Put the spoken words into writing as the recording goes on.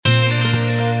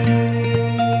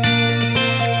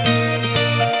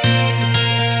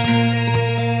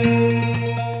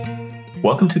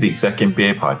Welcome to the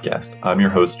ExecMBA podcast. I'm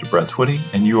your host, Brett Twitty,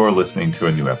 and you are listening to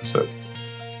a new episode.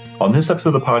 On this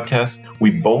episode of the podcast, we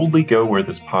boldly go where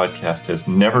this podcast has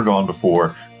never gone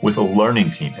before with a learning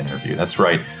team interview. That's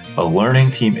right, a learning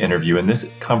team interview. In this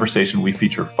conversation, we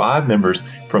feature 5 members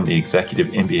from the Executive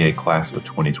MBA Class of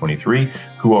 2023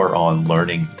 who are on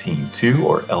Learning Team 2,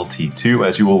 or LT2,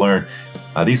 as you will learn.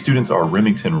 These students are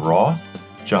Remington Roth,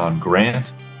 John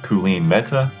Grant, Kuleen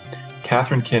Mehta,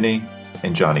 Catherine Kenney,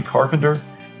 and Johnny Carpenter.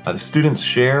 The students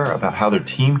share about how their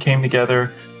team came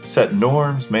together, set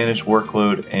norms, manage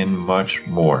workload, and much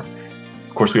more.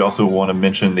 Of course, we also want to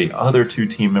mention the other 2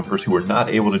 team members who were not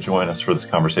able to join us for this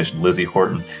conversation, Lizzie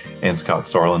Horton and Scott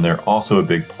Sarlin. They're also a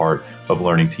big part of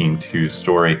Learning Team 2's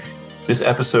story. This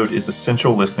episode is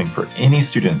essential listening for any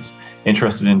students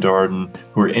interested in Darden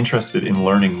who are interested in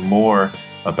learning more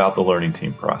about the learning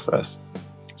team process.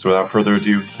 So without further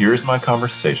ado, here's my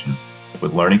conversation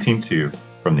with Learning Team 2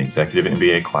 from the Executive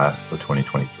MBA Class of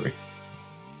 2023.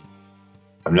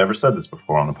 I've never said this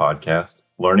before on the podcast.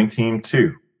 Learning Team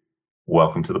 2,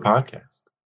 welcome to the podcast.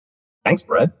 Thanks,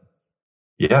 Brett.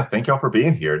 Yeah, thank y'all for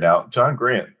being here. Now, John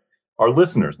Grant, our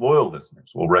listeners, loyal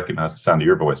listeners, will recognize the sound of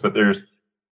your voice, but there's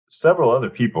several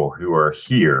other people who are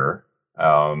here.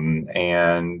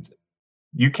 And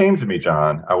you came to me,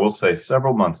 John, I will say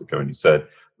several months ago, and you said,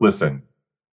 listen,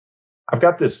 I've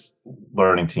got this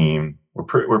learning team.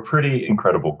 We're a pretty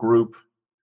incredible group.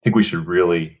 I think we should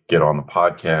really get on the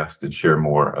podcast and share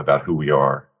more about who we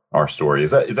are, our story.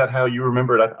 Is that how you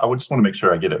remember it? I would just want to make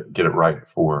sure I get it right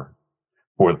for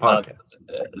the podcast.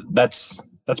 That's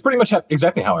pretty much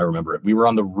exactly how I remember it. We were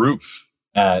on the roof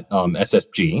at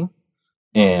SFG,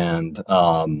 and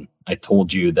I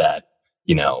told you that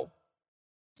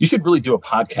you should really do a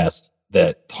podcast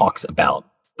that talks about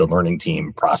the learning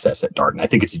team process at Darden. I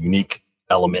think it's a unique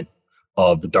element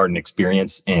of the Darden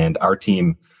experience, and our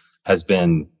team has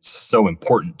been so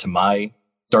important to my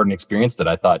Darden experience that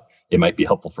I thought it might be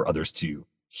helpful for others to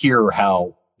hear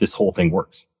how this whole thing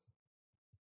works.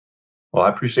 Well, I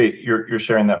appreciate your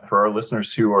sharing that. For our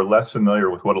listeners who are less familiar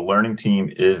with what a learning team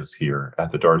is here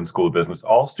at the Darden School of Business,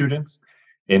 all students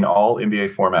in all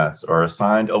MBA formats are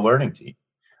assigned a learning team.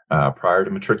 Prior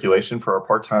to matriculation for our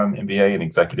part-time MBA and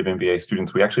executive MBA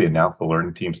students, we actually announce the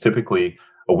learning teams typically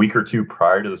a week or 2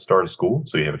 prior to the start of school,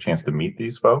 so you have a chance to meet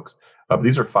these folks.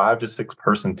 These are 5 to 6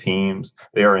 person teams.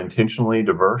 They are intentionally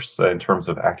diverse in terms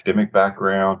of academic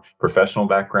background, professional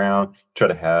background. Try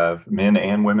to have men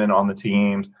and women on the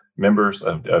teams, members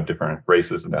of different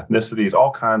races and ethnicities,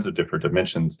 all kinds of different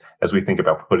dimensions as we think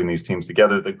about putting these teams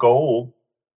together. The goal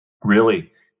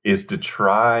really is to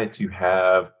try to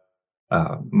have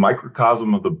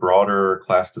microcosm of the broader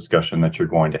class discussion that you're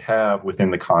going to have within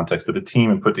the context of a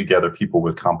team, and put together people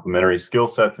with complementary skill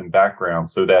sets and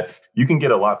backgrounds so that you can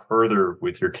get a lot further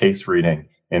with your case reading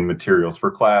and materials for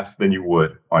class than you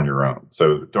would on your own.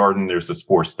 So Darden, there's this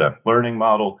 4-step learning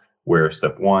model where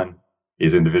step 1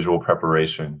 is individual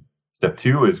preparation. Step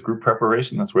 2 is group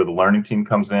preparation. That's where the learning team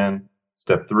comes in.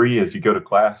 Step 3 is you go to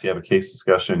class, you have a case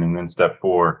discussion. And then step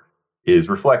 4 is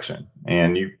reflection.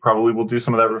 And you probably will do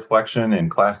some of that reflection and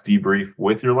class debrief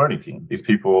with your learning team. These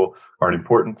people are an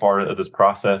important part of this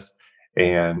process.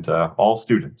 And all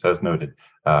students, as noted,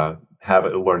 have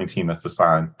a learning team that's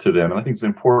assigned to them. And I think it's an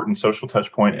important social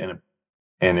touch point and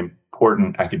an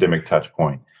important academic touch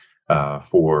point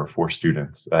for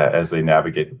students as they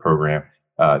navigate the program.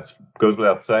 It goes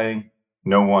without saying,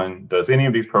 no one does any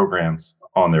of these programs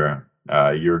on their own.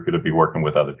 You're going to be working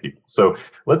with other people. So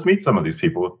let's meet some of these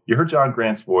people. You heard John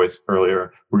Grant's voice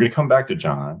earlier. We're going to come back to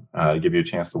John to give you a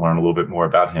chance to learn a little bit more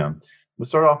about him. We'll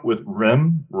start off with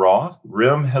Rem Roth.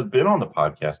 Rem has been on the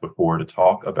podcast before to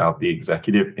talk about the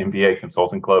Executive MBA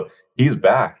Consulting Club. He's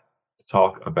back to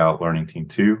talk about Learning Team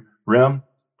 2. Rem,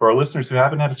 for our listeners who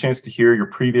haven't had a chance to hear your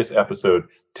previous episode,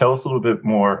 tell us a little bit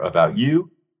more about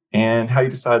you and how you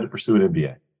decided to pursue an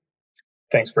MBA.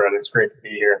 Thanks, Brett. It's great to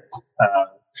be here.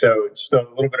 So just a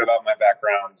little bit about my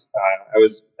background. I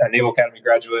was a Naval Academy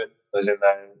graduate. I was in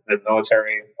the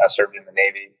military. I served in the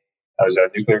Navy. I was a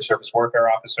nuclear surface warfare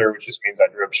officer, which just means I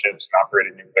drove ships and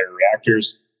operated nuclear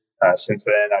reactors. Since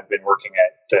then, I've been working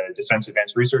at the Defense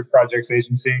Advanced Research Projects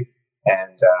Agency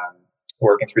and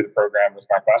working through the program with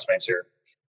my classmates here.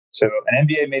 So an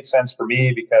MBA made sense for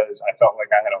me because I felt like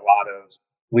I had a lot of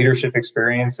leadership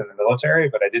experience in the military,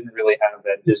 but I didn't really have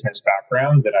that business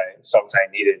background that I felt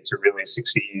I needed to really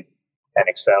succeed and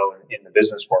excel in the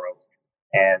business world.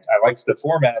 And I liked the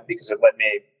format because it let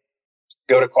me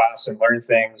go to class and learn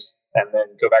things and then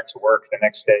go back to work the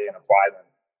next day and apply them,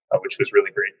 which was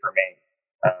really great for me.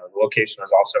 The location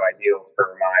was also ideal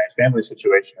for my family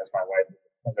situation, as my wife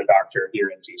is a doctor here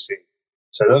in DC.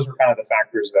 So those were kind of the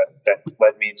factors that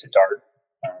led me to Dart.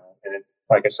 And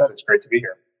like I said, it's great to be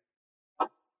here.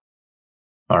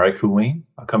 All right, Kuleen,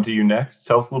 I'll come to you next.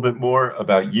 Tell us a little bit more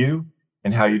about you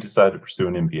and how you decided to pursue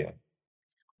an MBA.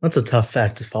 That's a tough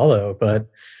fact to follow, but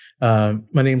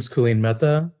my name's Kuleen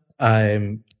Mehta.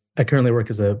 I currently work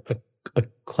as a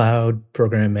cloud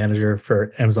program manager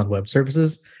for Amazon Web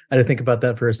Services. I had to think about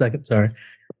that for a second. Sorry.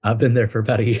 I've been there for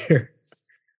about a year.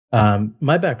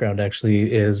 My background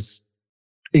actually is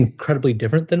incredibly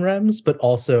different than Rem's, but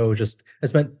also just I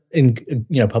spent in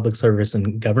public service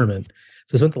and government.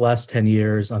 So I spent the last 10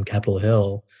 years on Capitol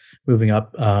Hill, moving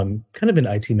up kind of in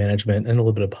IT management and a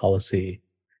little bit of policy.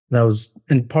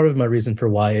 And part of my reason for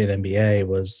why an MBA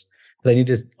was that I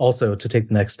needed also to take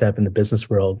the next step in the business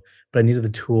world, but I needed the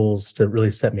tools to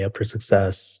really set me up for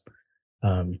success,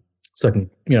 so I can,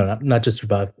 not just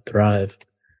survive, but thrive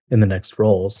in the next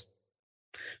roles.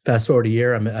 Fast forward a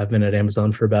year, I've been at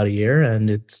Amazon for about a year, and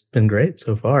it's been great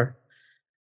so far.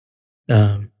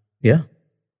 Yeah.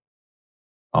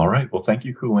 All right. Well, thank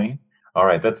you, Kuleen. All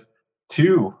right. That's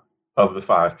 2 of the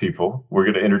 5 people we're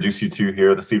going to introduce you to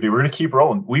here this evening. We're going to keep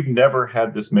rolling. We've never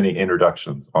had this many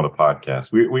introductions on a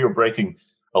podcast. We are breaking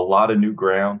a lot of new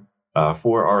ground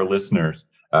for our listeners.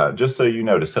 Just so you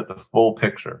know, to set the full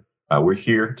picture, we're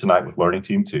here tonight with Learning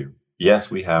Team 2.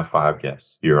 Yes, we have 5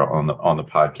 guests here on the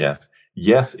podcast.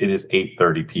 Yes, it is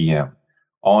 8:30 p.m.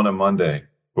 on a Monday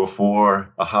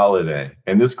before a holiday.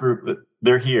 And this group,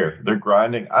 they're here. They're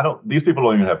grinding. These people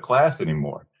don't even have class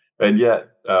anymore. And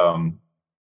yet,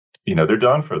 they're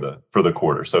done for the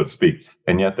quarter, so to speak.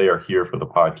 And yet they are here for the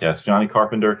podcast. Johnny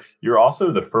Carpenter, you're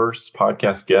also the first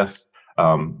podcast guest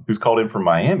who's called in from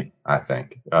Miami, I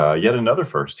think. Yet another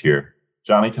first here.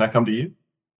 Johnny, can I come to you?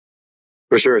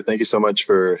 For sure. Thank you so much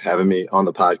for having me on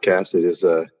the podcast. It is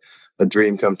a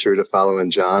dream come true to follow in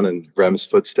John and Rem's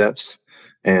footsteps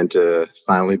and to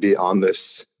finally be on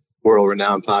this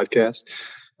world-renowned podcast.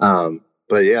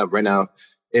 But yeah, right now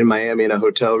in Miami in a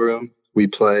hotel room, we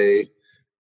play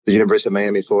the University of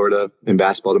Miami, Florida in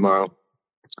basketball tomorrow.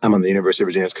 I'm on the University of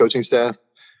Virginia's coaching staff.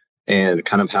 And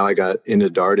kind of how I got into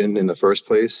Darden in the first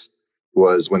place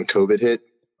was when COVID hit,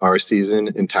 our season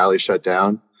entirely shut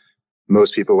down.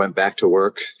 Most people went back to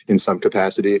work in some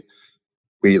capacity.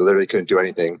 We literally couldn't do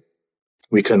anything.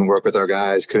 We couldn't work with our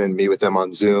guys, couldn't meet with them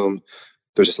on Zoom.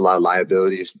 There's just a lot of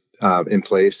liabilities in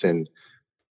place. And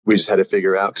we just had to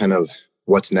figure out kind of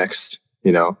what's next,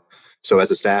 So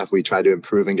as a staff, we tried to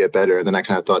improve and get better. And then I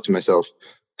kind of thought to myself,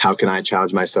 how can I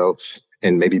challenge myself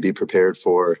and maybe be prepared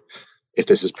for if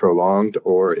this is prolonged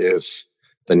or if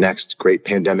the next great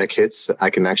pandemic hits, I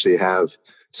can actually have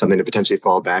something to potentially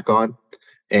fall back on.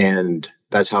 And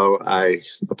that's how I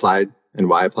applied and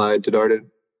why I applied to Darden.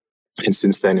 And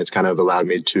since then, it's kind of allowed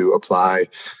me to apply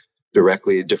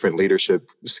directly different leadership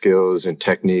skills and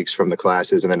techniques from the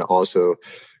classes, and then also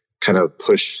kind of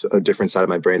push a different side of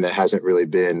my brain that hasn't really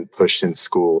been pushed in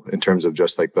school in terms of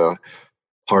just like the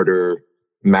harder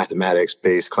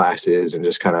mathematics-based classes and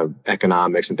just kind of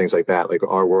economics and things like that. Like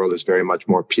our world is very much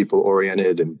more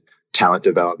people-oriented and talent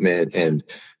development and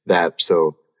that.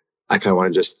 So I kind of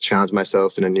want to just challenge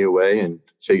myself in a new way and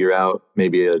figure out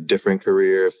maybe a different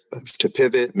career to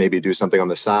pivot, maybe do something on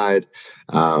the side,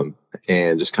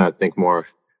 and just kind of think more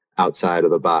outside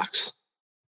of the box.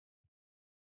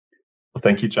 Well,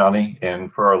 thank you, Johnny.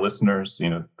 And for our listeners,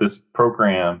 this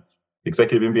program,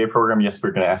 Executive MBA program, yes,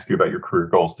 we're going to ask you about your career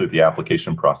goals through the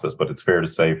application process, but it's fair to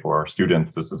say for our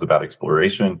students, this is about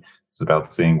exploration. It's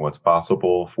about seeing what's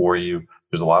possible for you.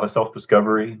 There's a lot of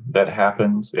self-discovery that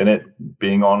happens in it.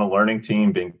 Being on a learning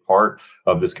team, being part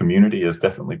of this community is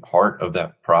definitely part of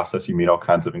that process. You meet all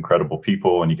kinds of incredible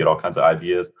people and you get all kinds of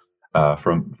ideas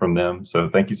from them. So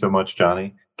thank you so much,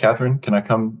 Johnny. Catherine, can I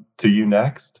come to you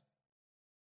next?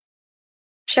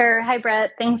 Sure. Hi,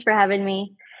 Brett. Thanks for having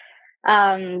me.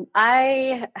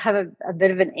 I have a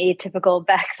bit of an atypical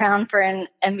background for an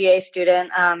MBA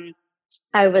student.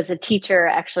 I was a teacher,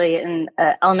 actually, an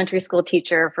elementary school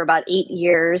teacher for about 8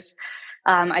 years.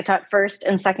 I taught first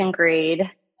and second grade.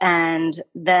 And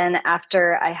then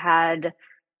after I had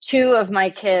 2 of my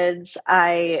kids,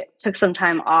 I took some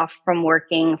time off from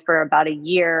working for about a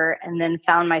year and then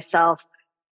found myself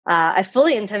I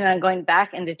fully intended on going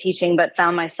back into teaching, but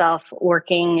found myself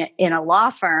working in a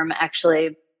law firm,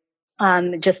 actually,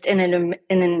 just in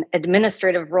an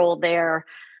administrative role there.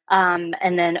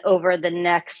 And then over the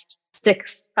next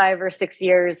 5 or 6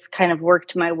 years, kind of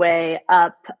worked my way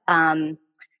up. And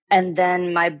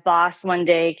then my boss one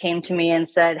day came to me and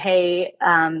said, hey,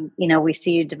 we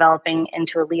see you developing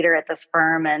into a leader at this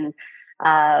firm, and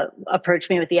approached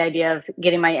me with the idea of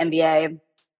getting my MBA.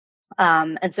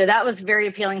 And so that was very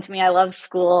appealing to me. I love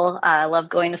school. I love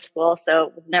going to school. So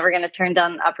it was never going to turn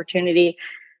down an opportunity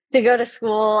to go to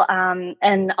school,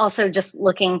 and also just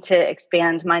looking to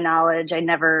expand my knowledge. I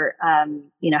never,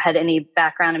 had any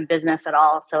background in business at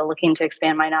all. So looking to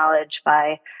expand my knowledge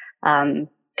by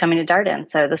coming to Darden.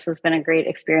 So this has been a great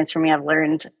experience for me. I've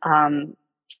learned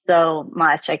so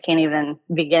much. I can't even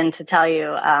begin to tell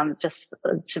you.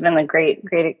 It's been a great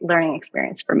learning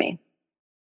experience for me.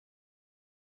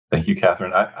 Thank you,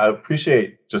 Catherine. I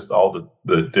appreciate just all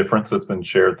the difference that's been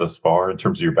shared thus far in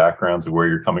terms of your backgrounds and where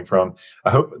you're coming from. I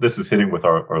hope this is hitting with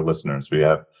our listeners. We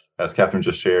have, as Catherine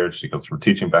just shared, she comes from a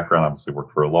teaching background, obviously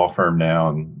worked for a law firm now,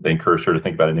 and they encouraged her to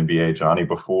think about an MBA. Johnny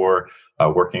before,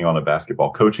 working on a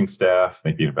basketball coaching staff,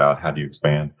 thinking about how do you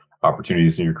expand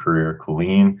opportunities in your career.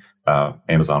 Kuleen,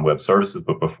 Amazon Web Services,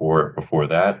 but before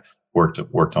that,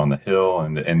 worked on the Hill,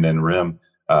 and then Rem.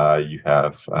 You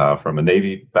have from a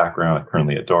Navy background,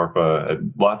 currently at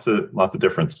DARPA, lots of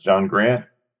difference. John Grant,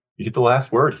 you get the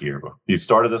last word here. You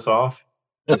started us off.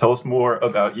 Tell us more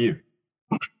about you.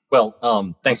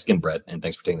 Well, thanks again, Brett, and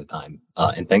thanks for taking the time.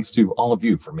 And thanks to all of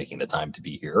you for making the time to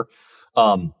be here.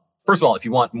 First of all, if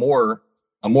you want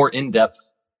a more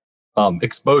in-depth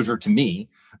exposure to me,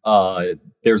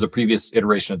 there's a previous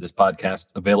iteration of this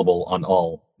podcast available on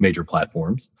all major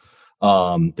platforms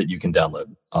that you can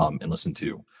download and listen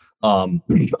to. A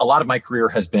lot of my career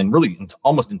has been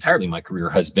almost entirely my career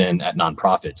has been at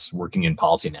nonprofits working in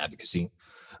policy and advocacy.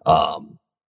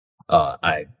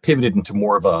 I pivoted into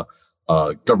more of a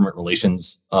government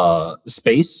relations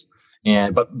space.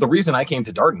 But the reason I came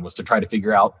to Darden was to try to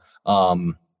figure out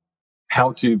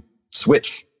how to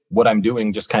switch what I'm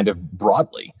doing just kind of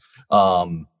broadly,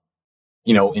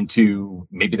 into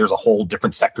maybe there's a whole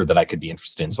different sector that I could be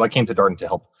interested in. So I came to Darden to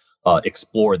help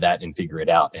explore that and figure it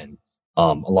out. And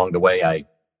along the way, I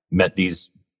met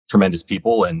these tremendous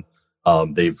people, and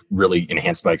they've really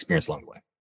enhanced my experience along the way.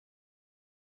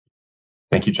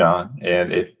 Thank you, John.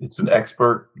 And it's an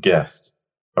expert guest,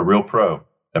 a real pro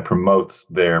that promotes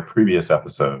their previous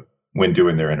episode when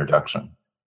doing their introduction.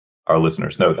 Our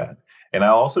listeners know that. And I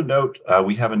also note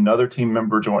we have another team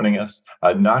member joining us.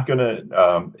 I'm not going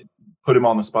to put him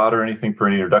on the spot or anything for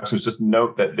any introductions. Just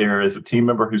note that there is a team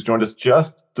member who's joined us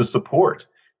just to support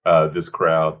this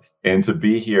crowd and to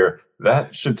be here.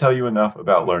 That should tell you enough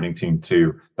about Learning Team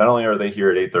 2. Not only are they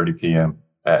here at 8:30 p.m.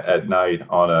 At night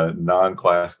on a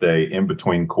non-class day in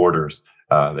between quarters,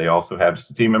 they also have just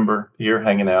a team member here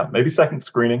hanging out, maybe second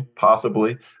screening,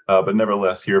 possibly, but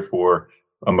nevertheless here for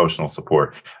emotional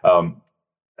support.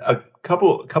 A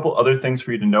couple other things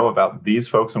for you to know about these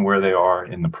folks and where they are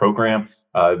in the program.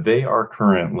 They are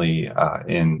currently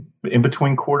in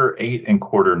between quarter 8 and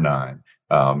quarter 9,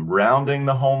 rounding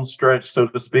the home stretch, so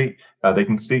to speak. They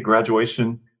can see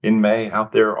graduation in May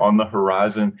out there on the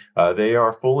horizon. They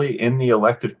are fully in the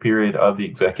elective period of the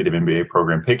Executive MBA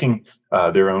program, picking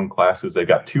their own classes. They've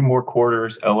got 2 more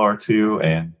quarters, LR2,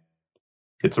 and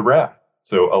it's a wrap.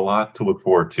 So a lot to look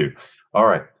forward to. All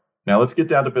right. Now let's get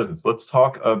down to business. Let's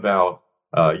talk about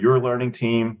your learning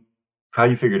team, how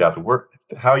you figured out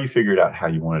how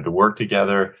you wanted to work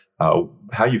together,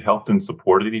 how you helped and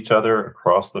supported each other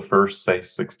across the first, say,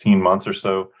 16 months or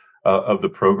so of the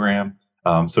program.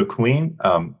 So Kuleen,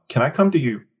 can I come to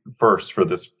you first for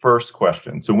this first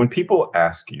question? So when people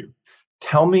ask you,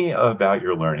 tell me about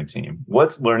your learning team.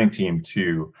 What's Learning Team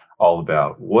 2 all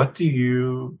about? What do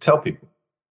you tell people?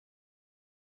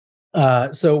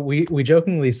 So we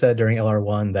jokingly said during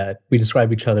LR1 that we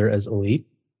describe each other as elite.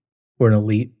 We're an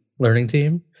elite learning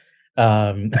team.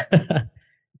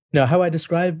 Now, how I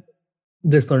describe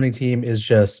this learning team is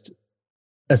just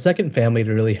a second family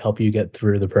to really help you get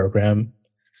through the program.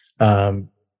 For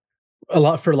a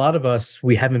lot of us,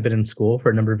 we haven't been in school for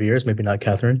a number of years. Maybe not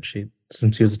Catherine,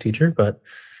 since she was a teacher, but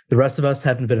the rest of us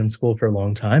haven't been in school for a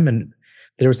long time, and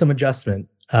there was some adjustment.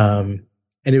 And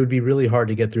it would be really hard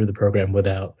to get through the program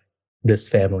without this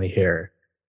family here.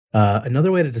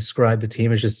 Another way to describe the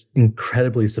team is just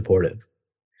incredibly supportive.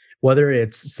 Whether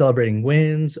it's celebrating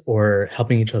wins or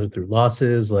helping each other through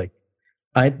losses, we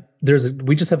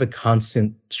just have a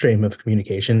constant stream of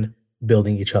communication,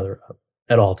 building each other up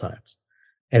at all times.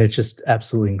 And it's just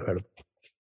absolutely incredible.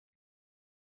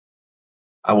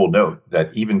 I will note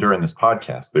that even during this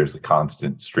podcast, there's a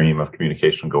constant stream of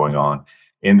communication going on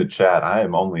in the chat. I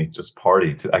am only just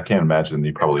party to, I can't imagine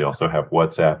you probably also have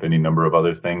WhatsApp, any number of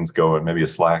other things going, maybe a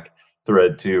Slack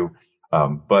thread too.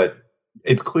 But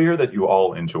it's clear that you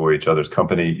all enjoy each other's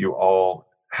company. You all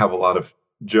have a lot of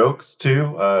jokes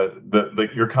too.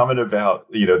 Your comment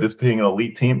about, this being an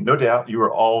elite team, no doubt you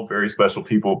are all very special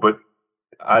people, but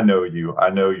I know you. I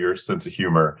know your sense of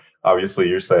humor. Obviously,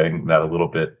 you're saying that a little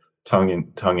bit tongue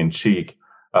in cheek.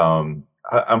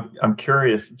 I'm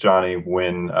curious, Johnny,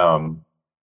 when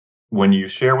you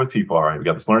share with people, all right, we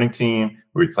got this learning team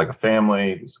where it's like a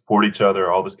family, we support each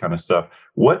other, all this kind of stuff.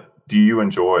 What do you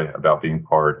enjoy about being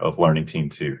part of Learning Team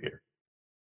 2 here?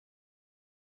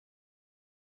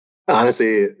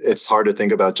 Honestly, it's hard to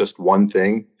think about just one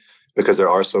thing because there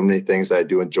are so many things that I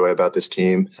do enjoy about this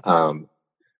team.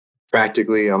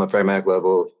 Practically, on the pragmatic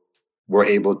level, we're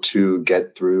able to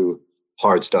get through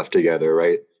hard stuff together,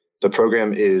 right? The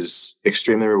program is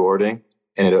extremely rewarding,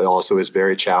 and it also is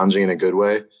very challenging in a good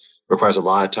way. Requires a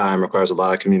lot of time, requires a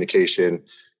lot of communication,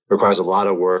 requires a lot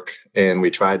of work. And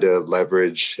we try to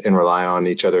leverage and rely on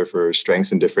each other for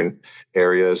strengths in different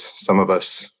areas. Some of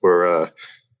us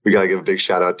we got to give a big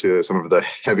shout out to some of the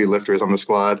heavy lifters on the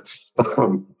squad.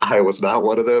 I was not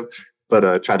one of them,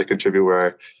 but tried to contribute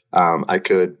where I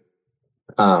could.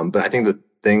 But I think the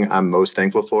thing I'm most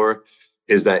thankful for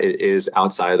is that it is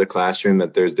outside of the classroom,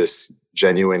 that there's this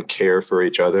genuine care for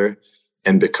each other.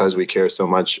 And because we care so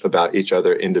much about each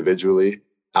other individually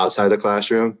outside the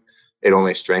classroom, it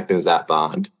only strengthens that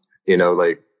bond.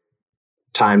 Like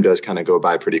time does kind of go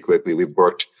by pretty quickly. We've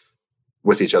worked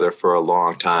with each other for a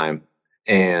long time.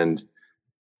 And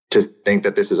to think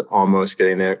that this is almost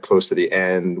getting there, close to the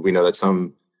end, we know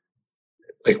that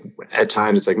at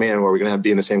times it's like, man, are we going to be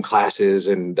in the same classes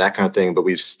and that kind of thing? But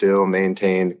we've still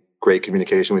maintained great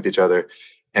communication with each other.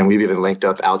 And we've even linked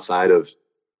up outside of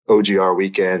OGR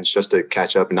weekends just to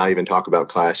catch up and not even talk about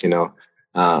class. John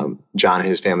and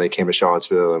his family came to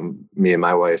Charlottesville, and me and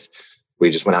my wife,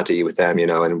 we just went out to eat with them,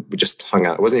 and we just hung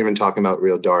out. It wasn't even talking about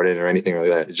real Darden or anything like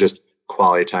that. It's just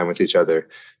quality time with each other.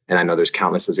 And I know there's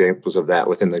countless examples of that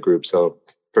within the group. So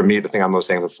for me, the thing I'm most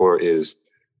thankful for is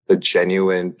the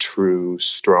genuine, true,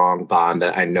 strong bond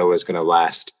that I know is going to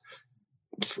last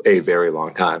a very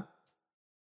long time.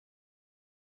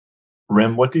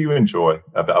 Rem, what do you enjoy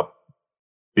about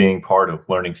being part of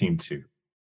Learning Team 2?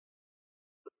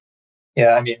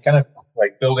 Yeah, I mean, kind of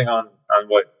like building on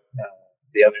what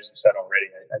the others have said already,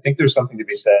 I think there's something to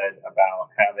be said about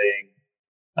having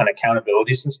an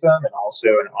accountability system and also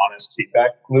an honest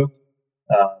feedback loop.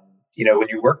 When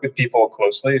you work with people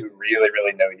closely who really,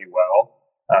 really know you well,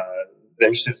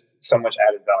 there's just so much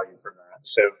added value from that.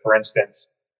 So, for instance,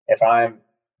 if I'm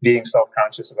being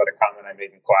self-conscious about a comment I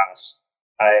made in class,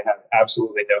 I have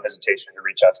absolutely no hesitation to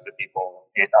reach out to the people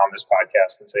on this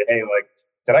podcast and say, hey,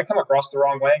 did I come across the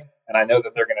wrong way? And I know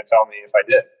that they're going to tell me if I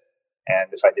did. And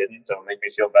if I didn't, they'll make me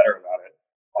feel better about it.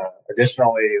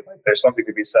 Additionally, there's something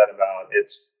to be said about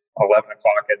it's 11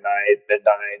 o'clock at night,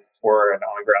 midnight for an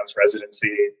on-grounds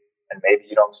residency, and maybe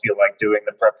you don't feel like doing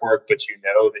the prep work, but you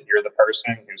know that you're the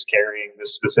person who's carrying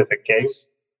this specific case,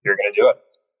 you're going to do it.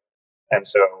 And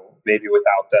so maybe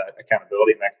without that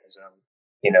accountability mechanism,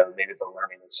 maybe the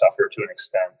learning would suffer to an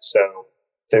extent. So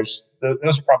those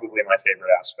are probably my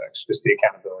favorite aspects, just the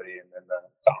accountability and then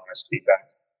the honest feedback.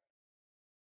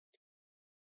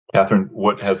 Catherine,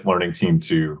 what has Learning Team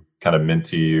 2 kind of meant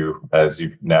to you as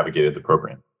you've navigated the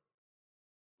program?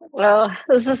 Well,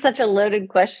 this is such a loaded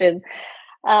question.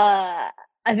 I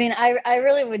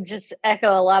really would just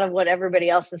echo a lot of what everybody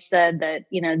else has said, that,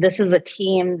 this is a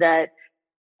team that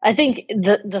I think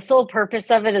the sole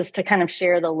purpose of it is to kind of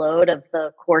share the load of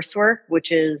the coursework,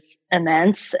 which is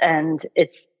immense, and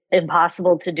it's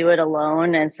impossible to do it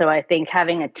alone. And so I think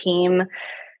having a team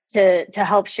to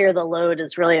help share the load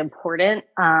is really important.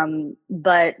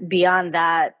 But beyond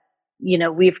that,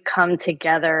 we've come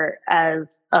together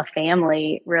as a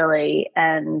family, really,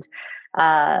 and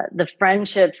the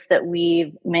friendships that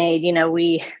we've made,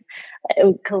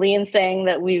 Kuleen saying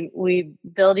that we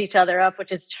build each other up,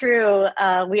 which is true.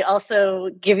 We also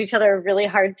give each other a really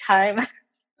hard time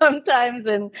sometimes,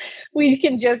 and we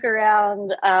can joke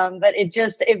around, but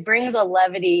it brings a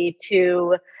levity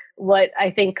to what I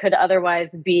think could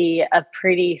otherwise be a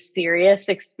pretty serious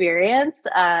experience,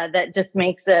 that just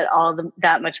makes it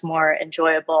that much more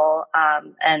enjoyable.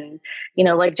 And,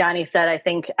 like Johnny said, I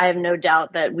think I have no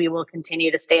doubt that we will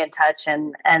continue to stay in touch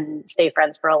and stay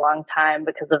friends for a long time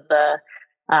because of the,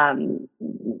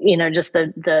 just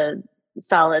the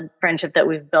solid friendship that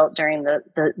we've built during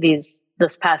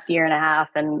this past year and a half,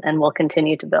 and will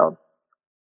continue to build.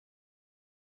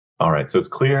 All right. So it's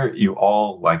clear you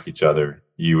all like each other.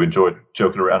 You enjoy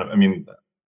joking around. I mean,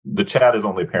 the chat is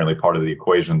only apparently part of the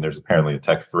equation. There's apparently a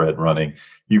text thread running.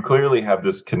 You clearly have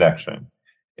this connection.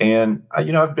 And,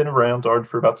 I've been around Darden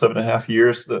for about 7.5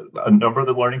 years. A number of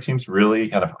the learning teams really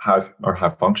kind of high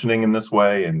functioning in this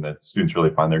way, and the students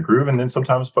really find their groove. And then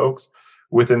sometimes folks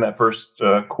within that first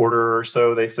quarter or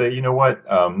so, they say, you know what,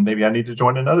 maybe I need to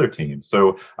join another team.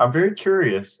 So I'm very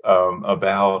curious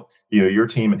about, your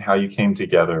team and how you came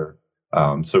together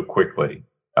so quickly.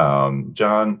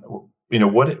 John,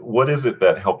 what is it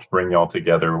that helped bring y'all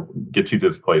together, get you to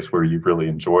this place where you've really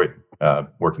enjoyed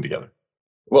working together?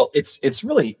 Well, it's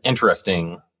really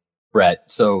interesting,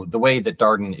 Brett. So the way that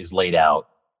Darden is laid out,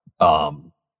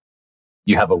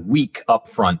 you have a week up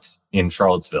front in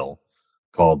Charlottesville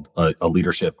called a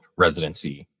leadership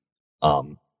residency,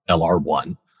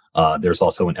 LR1. There's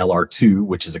also an LR2,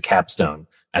 which is a capstone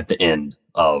at the end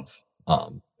of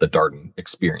the Darden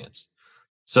experience.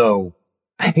 So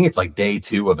I think it's like day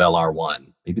 2 of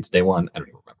LR1. Maybe it's day 1. I don't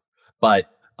even remember. But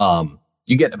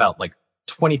you get about like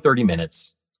 20, 30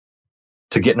 minutes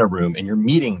to get in a room, and you're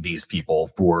meeting these people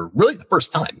for really the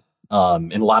first time.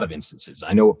 In a lot of instances,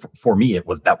 I know for me, that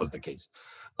was the case.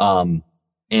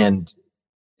 And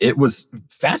it was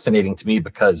fascinating to me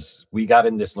because we got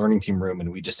in this learning team room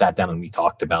and we just sat down and we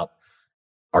talked about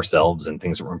ourselves and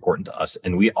things that were important to us.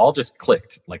 And we all just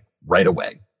clicked like right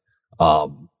away.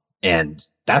 And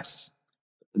that's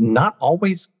not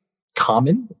always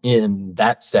common in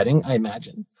that setting, I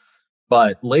imagine.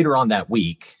 But later on that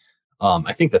week,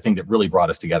 I think the thing that really brought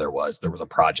us together was there was a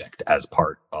project as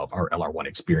part of our LR1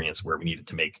 experience where we needed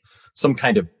to make some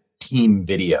kind of team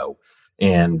video.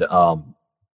 And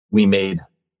we made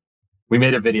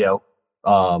a video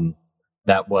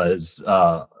that was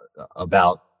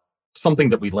about something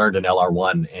that we learned in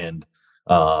LR1. And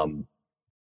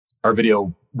our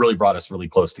video really brought us really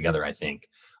close together, I think.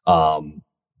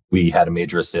 We had a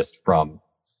major assist from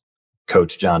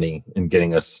Coach Johnny in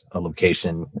getting us a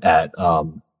location at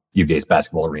UVA's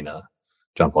basketball arena,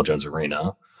 John Paul Jones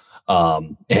Arena.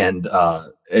 And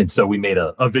so we made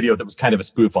a video that was kind of a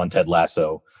spoof on Ted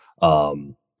Lasso.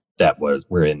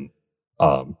 Wherein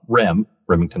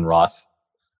Remington Roth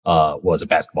was a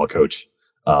basketball coach.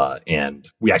 And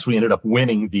we actually ended up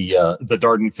winning the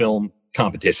Darden film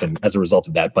competition as a result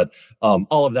of that. But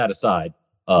all of that aside,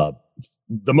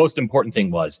 the most important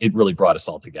thing was it really brought us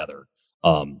all together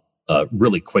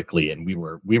really quickly. And we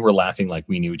were laughing like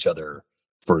we knew each other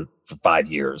for 5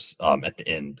 years at the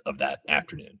end of that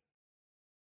afternoon.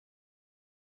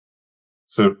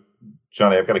 So,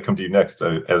 Johnny, I've got to come to you next.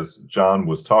 As John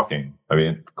was talking, I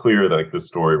mean, it's clear that this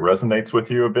story resonates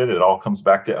with you a bit. It all comes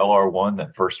back to LR1,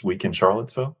 that first week in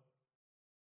Charlottesville.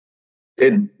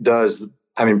 It does.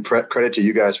 I mean, credit to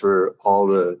you guys for all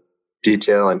the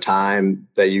detail and time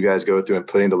that you guys go through in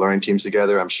putting the learning teams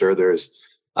together. I'm sure there's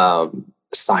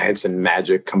science and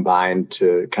magic combined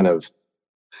to kind of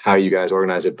how you guys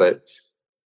organize it. But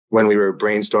when we were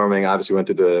brainstorming, obviously we went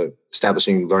through the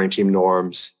establishing learning team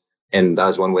norms. And that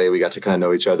was one way we got to kind of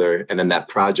know each other. And then that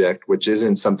project, which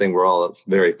isn't something we're all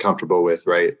very comfortable with,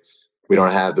 right? We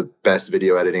don't have the best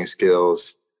video editing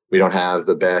skills. We don't have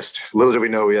the best, little did we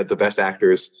know we had the best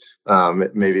actors,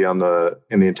 maybe in the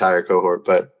entire cohort.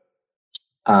 But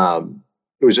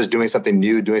it was just doing something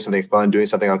new, doing something fun, doing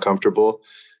something uncomfortable.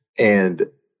 And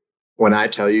when I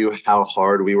tell you how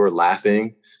hard we were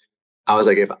laughing, I was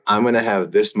like, if I'm going to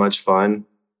have this much fun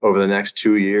over the next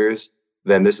 2 years,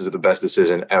 then this is the best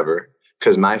decision ever.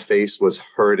 Because my face was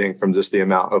hurting from just the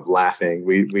amount of laughing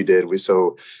we did. We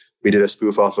did a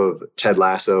spoof off of Ted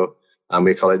Lasso.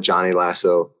 We call it Johnny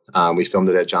Lasso. We filmed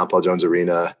it at John Paul Jones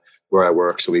Arena where I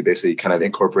work. So we basically kind of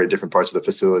incorporated different parts of the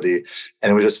facility,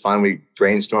 and it was just fun. We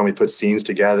brainstormed, we put scenes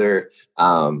together,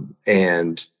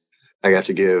 and I got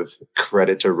to give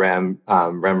credit to Rem.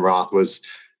 Rem Roth was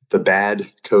the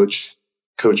bad coach,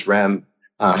 Coach Rem,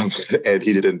 and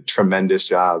he did a tremendous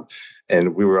job.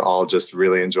 And we were all just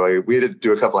really enjoying it. We had to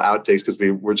do a couple of outtakes because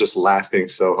we were just laughing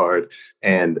so hard.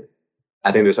 And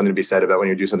I think there's something to be said about when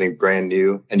you do something brand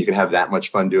new and you can have that much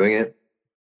fun doing it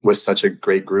with such a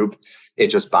great group. It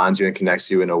just bonds you and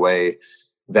connects you in a way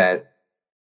that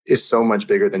is so much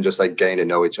bigger than just like getting to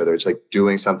know each other. It's like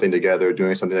doing something together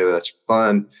that's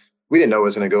fun. We didn't know it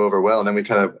was going to go over well. And then we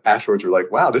kind of afterwards were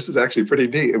like, wow, this is actually pretty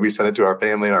neat. And we sent it to our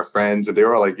family and our friends, and they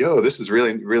were all like, yo, this is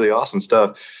really, really awesome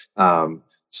stuff.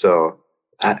 So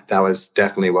that was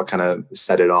definitely what kind of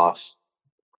set it off.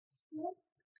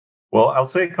 Well, I'll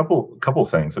say a couple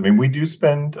things. I mean, we do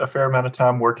spend a fair amount of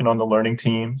time working on the learning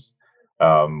teams.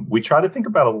 We try to think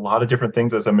about a lot of different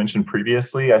things, as I mentioned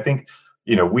previously. I think,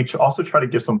 we also try to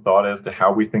give some thought as to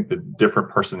how we think the different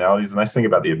personalities. The nice thing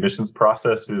about the admissions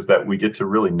process is that we get to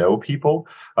really know people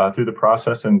through the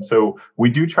process. And so we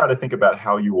do try to think about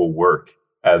how you will work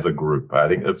as a group. I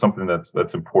think that's something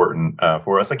that's important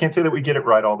for us. I can't say that we get it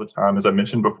right all the time. As I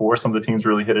mentioned before, some of the teams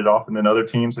really hit it off, and then other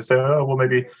teams, they say, oh, well,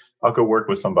 maybe I'll go work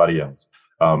with somebody else.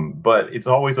 But it's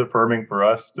always affirming for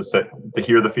us to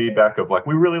hear the feedback of like,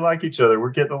 we really like each other. We're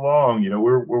getting along.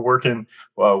 We're working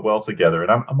well together.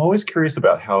 And I'm always curious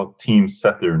about how teams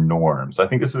set their norms. I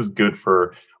think this is good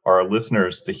for our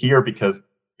listeners to hear because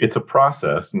it's a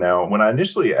process. Now, when I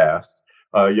initially asked,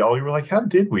 y'all, you were like, how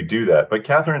did we do that? But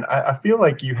Catherine, I feel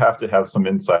like you have to have some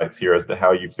insights here as to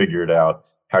how you figured out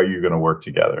how you're going to work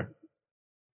together.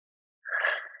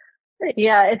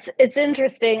 Yeah, it's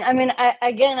interesting. I mean,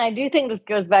 I do think this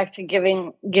goes back to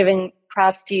giving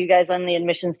props to you guys on the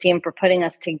admissions team for putting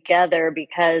us together,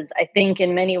 because I think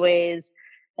in many ways,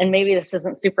 and maybe this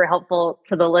isn't super helpful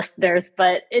to the listeners,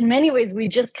 but in many ways, we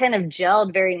just kind of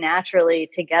gelled very naturally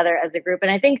together as a group. And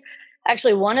I think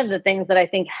actually one of the things that I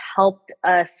think helped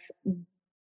us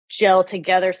gel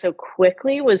together so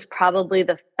quickly was probably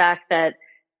the fact that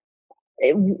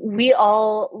we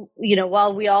all,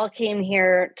 while we all came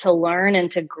here to learn and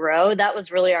to grow, that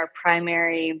was really our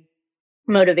primary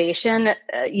motivation.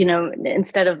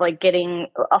 Instead of like getting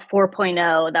a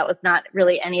 4.0, that was not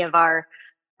really any of our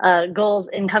goals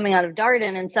in coming out of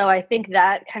Darden. And so I think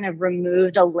that kind of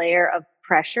removed a layer of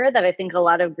pressure that I think a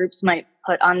lot of groups might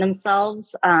put on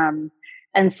themselves.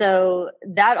 And so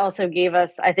that also gave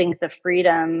us, I think, the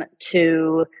freedom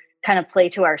to kind of play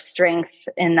to our strengths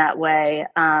in that way.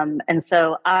 And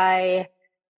so I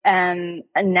am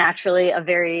naturally a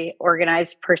very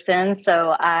organized person.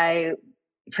 So I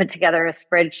put together a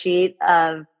spreadsheet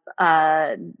of,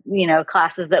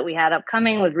 classes that we had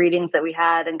upcoming with readings that we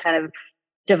had and kind of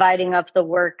dividing up the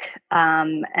work.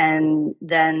 And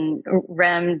then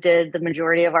Rem did the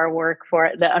majority of our work for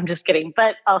it. I'm just kidding,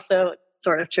 but also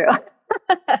sort of true.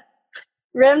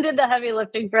 Rem did the heavy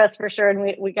lifting for us for sure,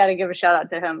 and we got to give a shout out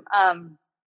to him.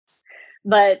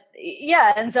 But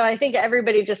yeah, and so I think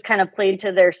everybody just kind of played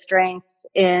to their strengths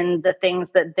in the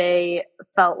things that they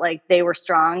felt like they were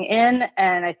strong in,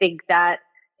 and I think that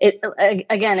it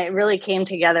really came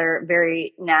together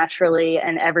very naturally,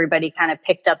 and everybody kind of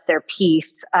picked up their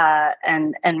piece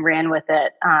and ran with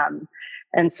it.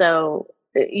 And so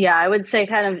yeah, I would say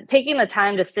kind of taking the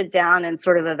time to sit down and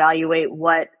sort of evaluate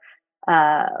what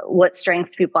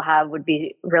strengths people have would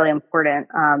be really important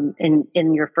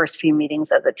in your first few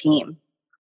meetings as a team.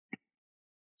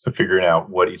 So figuring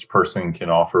out what each person can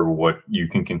offer, what you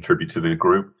can contribute to the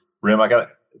group. Rem,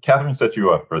 Catherine set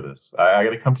you up for this. I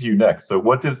got to come to you next. So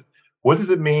what does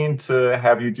it mean to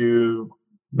have you do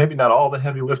maybe not all the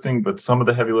heavy lifting, but some of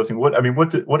the heavy lifting?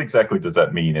 What exactly does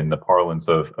that mean in the parlance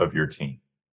of your team?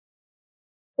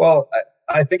 Well,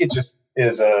 I think it just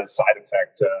is a side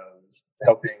effect of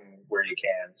helping where you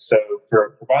can. So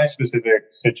for my specific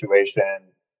situation,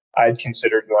 I'd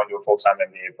considered going to a full-time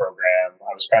MBA program.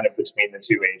 I was kind of between the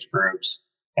two age groups,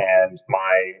 and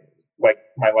my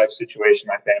life situation,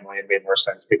 my family, it made more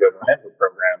sense to go to an MBA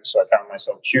program. So I found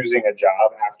myself choosing a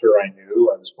job after I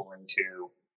knew I was going to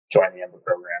join the MBA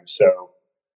program. So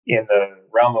in the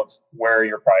realm of where are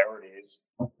your priorities,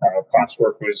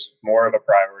 classwork was more of a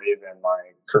priority than my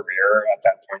career at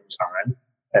that point in time.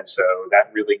 And so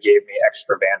that really gave me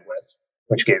extra bandwidth,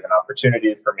 which gave an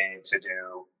opportunity for me to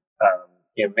do,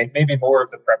 maybe more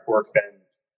of the prep work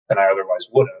than I otherwise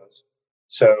would have.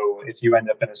 So if you end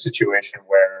up in a situation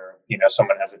where,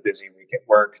 someone has a busy week at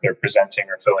work, they're presenting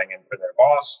or filling in for their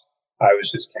boss, I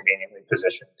was just conveniently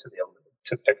positioned to be able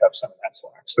to pick up some of that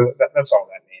slack. So that's all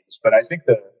that means. But I think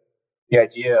the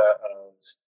idea of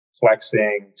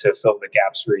flexing to fill the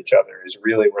gaps for each other is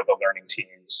really where the learning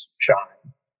teams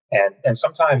shine. And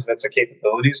sometimes that's a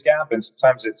capabilities gap, and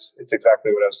sometimes it's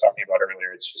exactly what I was talking about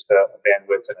earlier. It's just a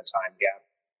bandwidth and a time gap.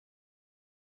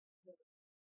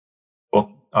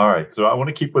 Well, all right. So I want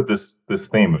to keep with this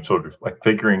theme of sort of like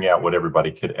figuring out what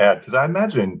everybody could add, because I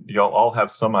imagine y'all all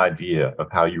have some idea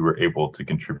of how you were able to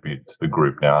contribute to the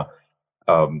group now,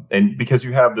 and because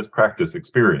you have this practice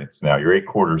experience now, you're 8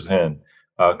 quarters in.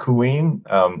 Kuleen,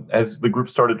 as the group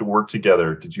started to work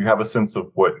together, did you have a sense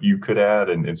of what you could add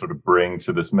and sort of bring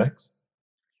to this mix?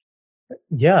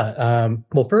 Yeah.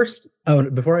 Well, first,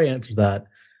 before I answer that,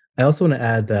 I also want to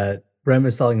add that Rem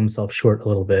is selling himself short a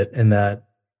little bit in that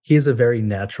he is a very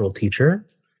natural teacher.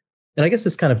 And I guess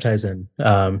this kind of ties in,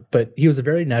 but he was a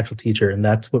very natural teacher. And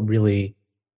that's what really,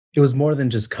 it was more than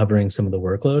just covering some of the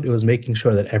workload. It was making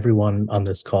sure that everyone on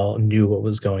this call knew what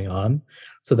was going on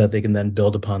so that they can then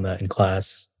build upon that in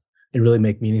class and really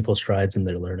make meaningful strides in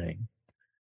their learning.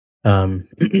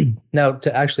 Now,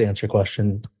 to actually answer your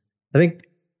question, I think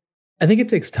it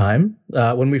takes time.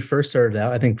 When we first started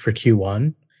out, I think for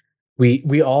Q1,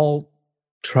 we all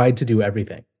tried to do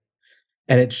everything.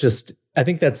 And I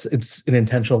think it's an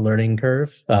intentional learning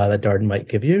curve that Darden might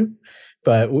give you,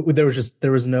 but there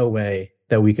was no way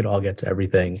that we could all get to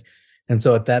everything. And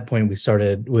so at that point, we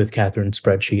started with Catherine's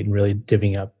spreadsheet and really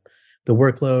divvying up the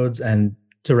workloads. And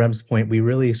to Rem's point, we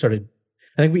really started,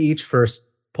 I think we each first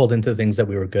pulled into things that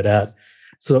we were good at.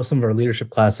 So some of our leadership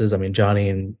classes, I mean, Johnny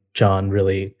and John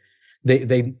really,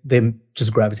 they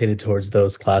just gravitated towards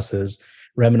those classes.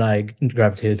 Rem and I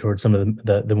gravitated towards some of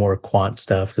the more quant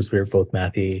stuff because we were both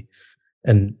mathy,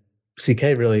 and CK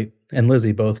really and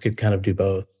Lizzie both could kind of do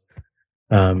both.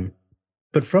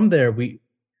 But from there,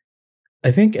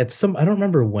 I think I don't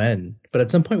remember when, but at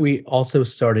some point we also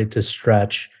started to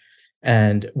stretch,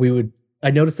 and I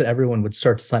noticed that everyone would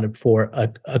start to sign up for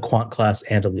a quant class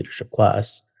and a leadership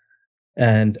class.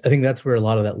 And I think that's where a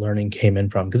lot of that learning came in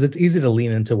from, because it's easy to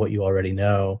lean into what you already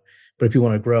know. But if you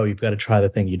want to grow, you've got to try the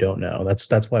thing you don't know.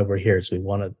 That's why we're here. So we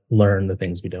want to learn the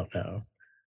things we don't know.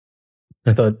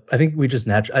 I think we just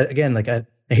naturally, again, like I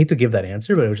hate to give that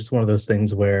answer, but it was just one of those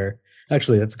things where,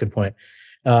 actually, that's a good point.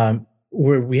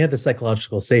 Where we had the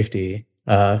psychological safety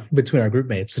between our group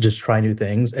mates to just try new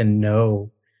things and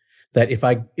know that if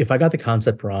I got the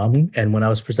concept wrong, and when I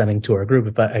was presenting to our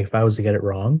group, if I was to get it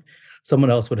wrong,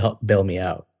 someone else would help bail me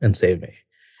out and save me.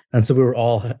 And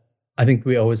so I think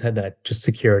we always had that just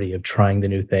security of trying the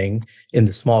new thing in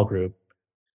the small group.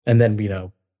 And then,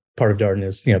 part of Darden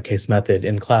is, case method.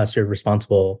 In class, you're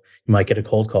responsible. You might get a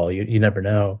cold call. You never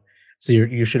know. So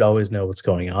you should always know what's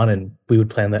going on. And we would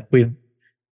plan that.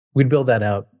 We'd build that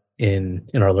out in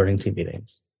our learning team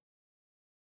meetings.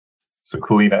 So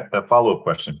Kuleen, a follow-up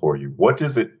question for you. What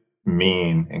does it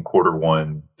mean in quarter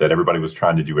one that everybody was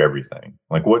trying to do everything?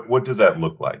 Like what does that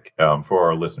look like for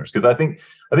our listeners? Because I think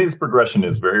this progression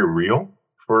is very real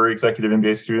for executive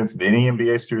MBA students and any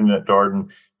MBA student at Darden.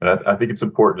 And I think it's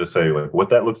important to say like what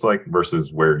that looks like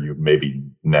versus where you may be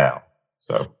now.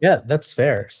 So yeah, that's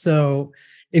fair. So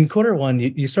in quarter one,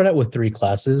 you start out with 3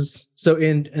 classes. So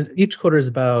in each quarter is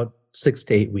about 6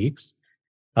 to 8 weeks.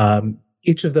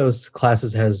 Each of those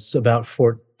classes has about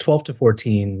 12 to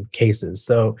 14 cases.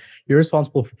 So you're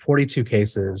responsible for 42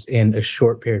 cases in a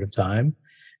short period of time.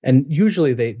 And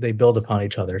usually they build upon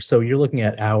each other. So you're looking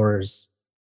at hours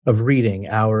of reading,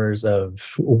 hours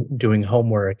of doing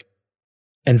homework,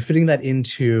 and fitting that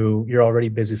into your already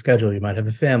busy schedule. You might have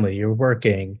a family, you're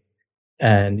working,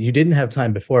 and you didn't have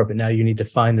time before, but now you need to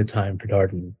find the time for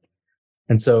Darden.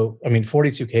 And so,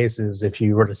 42 cases, if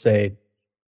you were to say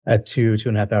at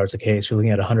 2.5 hours a case, you're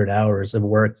looking at 100 hours of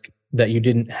work that you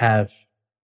didn't have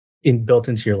built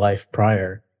into your life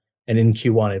prior. And in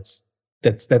Q1,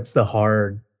 that's the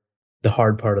hard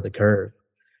part of the curve.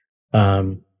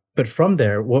 But from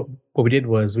there, what we did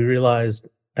was we realized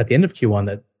at the end of Q1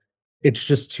 that it's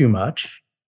just too much.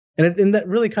 And that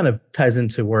really kind of ties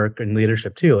into work and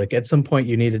leadership too. Like at some point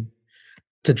you needed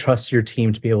to trust your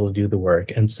team to be able to do the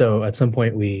work. And so at some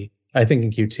point I think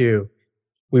in Q2,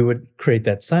 we would create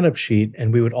that sign up sheet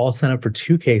and we would all sign up for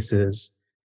 2 cases.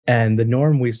 And the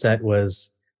norm we set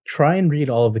was try and read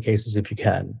all of the cases if you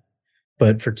can.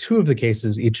 But for 2 of the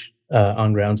cases, each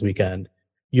on grounds weekend,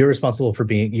 you're responsible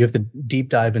for you have to deep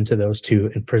dive into those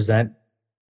 2 and present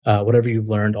whatever you've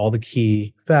learned, all the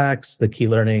key facts, the key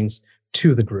learnings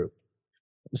to the group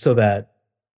so that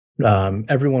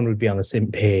everyone would be on the same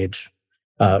page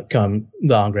come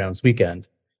the on grounds weekend.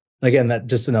 And again, that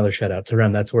just another shout out to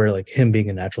Rem. That's where like him being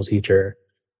a natural teacher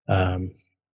on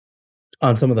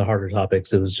some of the harder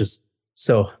topics, it was just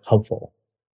so helpful.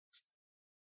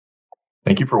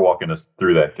 Thank you for walking us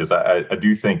through that, because I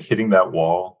do think hitting that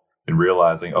wall and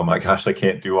realizing, oh my gosh, I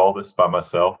can't do all this by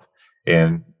myself,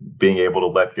 and being able to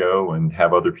let go and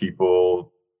have other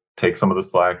people take some of the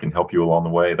slack and help you along the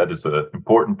way, that is an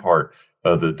important part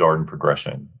of the Darden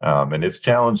progression. And it's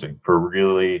challenging for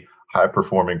really high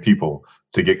performing people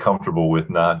to get comfortable with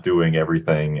not doing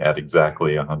everything at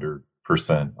exactly 100%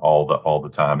 all the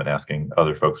time and asking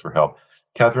other folks for help.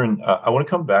 Catherine, I want to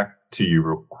come back to you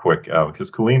real quick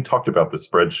because Kuleen talked about the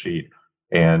spreadsheet,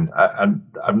 and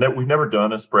we've never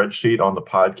done a spreadsheet on the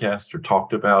podcast or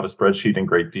talked about a spreadsheet in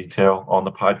great detail on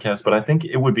the podcast, but I think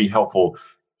it would be helpful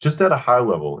just at a high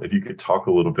level if you could talk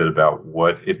a little bit about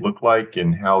what it looked like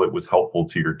and how it was helpful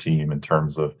to your team in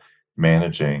terms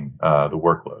managing the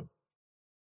workload.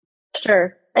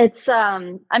 Sure. It's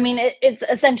it's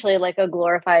essentially like a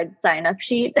glorified sign-up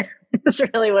sheet. It's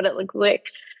really what it looked like.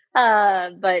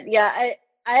 But yeah,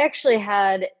 I actually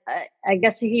had, I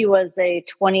guess he was a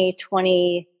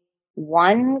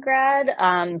 2021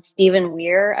 grad, Stephen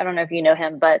Weir. I don't know if you know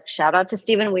him, but shout out to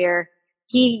Stephen Weir.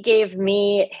 He gave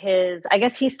me I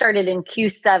guess he started in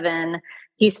Q7.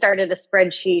 He started a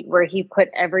spreadsheet where he put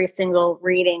every single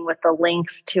reading with the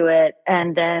links to it,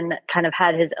 and then kind of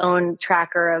had his own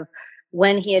tracker of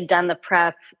when he had done the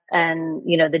prep and,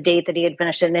 the date that he had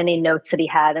finished it and any notes that he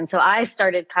had. And so I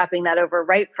started copying that over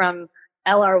right from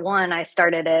LR1. I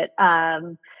started it.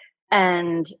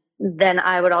 And then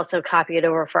I would also copy it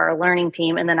over for our learning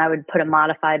team. And then I would put a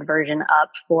modified version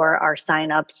up for our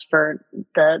signups for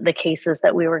the cases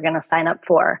that we were going to sign up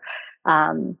for.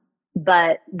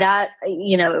 But that,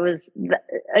 it was,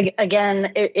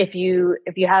 again, if you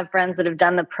have friends that have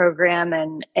done the program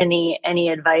and any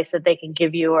advice that they can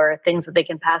give you or things that they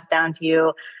can pass down to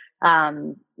you,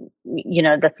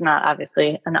 that's not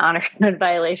obviously an honor code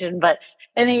violation, but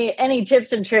any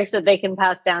tips and tricks that they can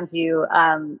pass down to you,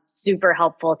 super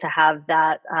helpful to have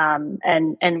that.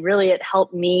 And really it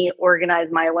helped me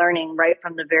organize my learning right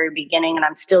from the very beginning. And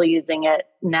I'm still using it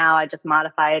now. I just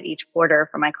modify it each quarter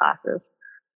for my classes.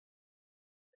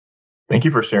 Thank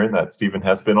you for sharing that. Stephen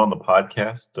has been on the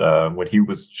podcast when he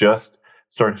was just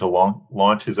starting to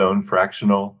launch his own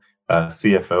fractional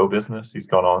CFO business. He's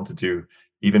gone on to do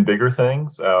even bigger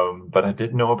things, but I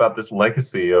didn't know about this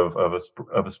legacy of a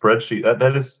spreadsheet.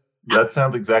 That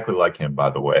sounds exactly like him, by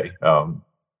the way.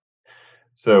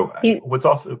 What's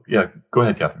also, go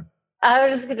ahead, Catherine. I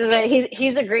was just going to say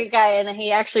he's a great guy, and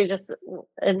he actually just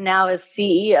now is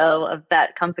CEO of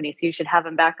that company. So you should have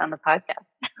him back on the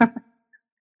podcast.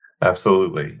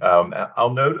 Absolutely.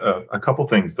 I'll note a couple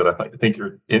things that I think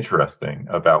are interesting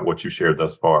about what you shared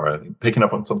thus far. I think picking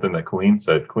up on something that Kuleen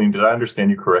said. Kuleen, did I understand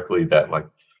you correctly that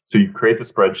so you create the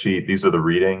spreadsheet, these are the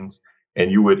readings, and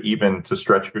you would even, to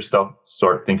stretch yourself,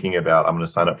 start thinking about, I'm going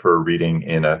to sign up for a reading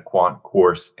in a quant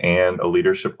course and a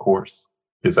leadership course.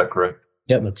 Is that correct?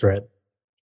 Yeah, that's right.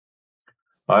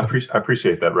 I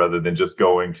appreciate that, rather than just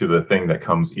going to the thing that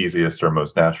comes easiest or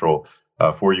most natural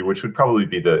for you, which would probably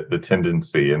be the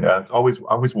tendency. And I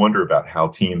always wonder about how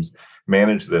teams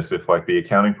manage this. If the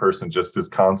accounting person just is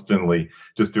constantly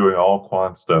just doing all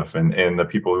quant stuff, and the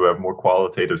people who have more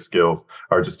qualitative skills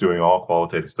are just doing all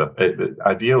qualitative stuff.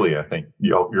 Ideally, I think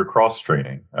you're cross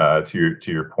training. To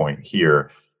your point here,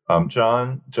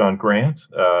 John Grant,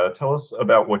 tell us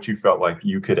about what you felt like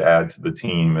you could add to the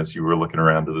team as you were looking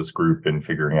around to this group and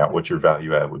figuring out what your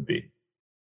value add would be.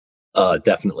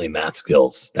 Definitely math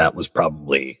skills. That was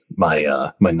probably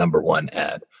my number one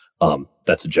ad.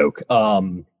 That's a joke.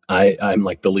 I'm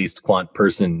like the least quant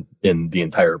person in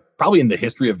probably in the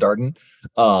history of Darden.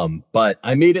 But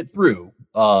I made it through,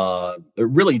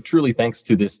 really, truly thanks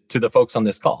to the folks on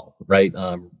this call, right?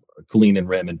 Kuleen and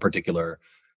Rem in particular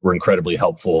were incredibly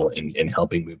helpful in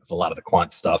helping me with a lot of the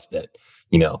quant stuff that,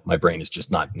 my brain is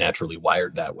just not naturally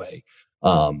wired that way.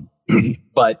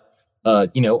 But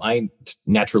I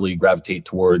naturally gravitate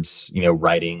towards,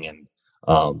 writing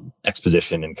and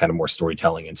exposition and kind of more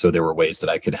storytelling. And so there were ways that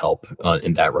I could help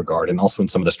in that regard. And also in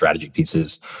some of the strategy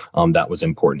pieces that was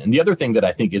important. And the other thing that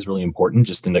I think is really important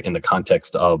just in the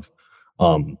context of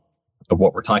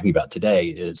what we're talking about today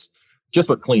is just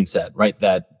what Kuleen said, right?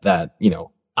 That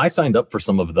I signed up for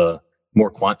some of the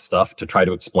more quant stuff to try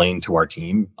to explain to our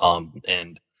team.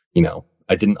 And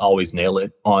I didn't always nail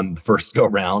it on the first go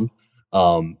round.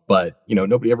 But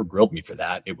nobody ever grilled me for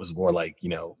that. It was more like,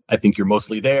 I think you're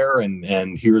mostly there,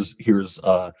 and here's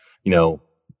an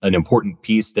important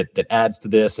piece that adds to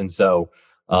this. And so,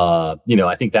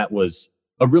 I think that was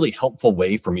a really helpful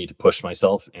way for me to push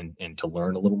myself and to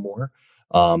learn a little more.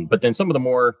 But then some of the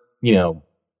more,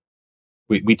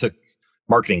 we took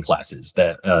marketing classes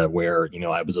that, where,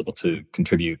 I was able to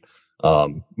contribute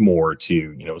more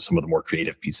to, some of the more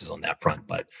creative pieces on that front.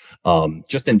 But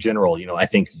just in general, I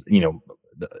think,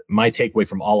 my takeaway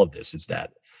from all of this is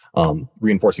that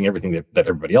reinforcing everything that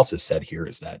everybody else has said here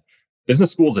is that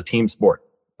business school is a team sport.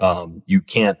 You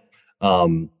can't,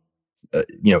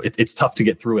 it's tough to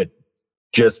get through it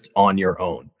just on your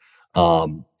own.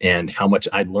 And how much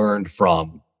I learned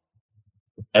from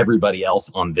everybody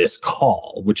else on this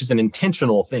call, which is an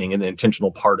intentional thing, an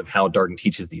intentional part of how Darden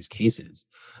teaches these cases,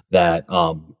 that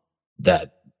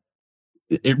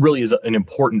it really is an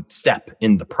important step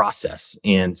in the process.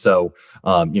 And so,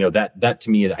 that to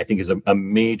me, I think is a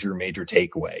major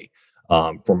takeaway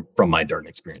from my Darden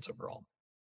experience overall.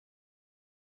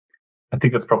 I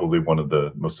think that's probably one of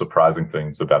the most surprising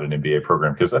things about an MBA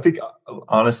program, because I think,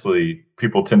 honestly,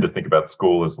 people tend to think about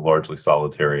school as a largely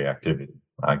solitary activity.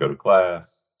 I go to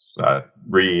class, I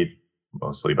read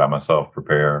mostly by myself,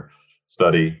 prepare,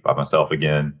 study by myself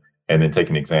again, and then take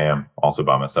an exam also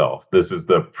by myself. This is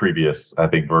the previous, I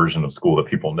think, version of school that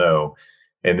people know.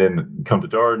 And then you come to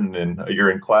Darden and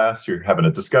you're in class, you're having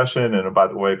a discussion. And by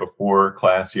the way, before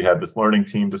class, you had this learning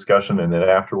team discussion. And then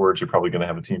afterwards, you're probably going to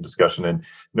have a team discussion. And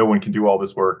no one can do all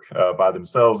this work by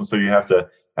themselves. And so you have to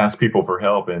ask people for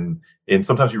help. And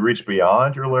sometimes you reach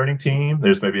beyond your learning team.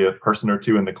 There's maybe a person or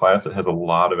two in the class that has a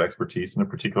lot of expertise in a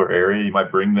particular area. You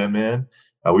might bring them in.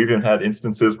 We've even had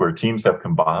instances where teams have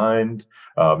combined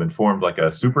and formed like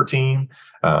a super team.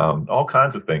 All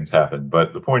kinds of things happen.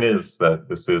 But the point is that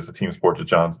this is a team sport, to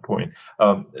John's point.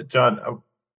 John,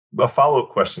 a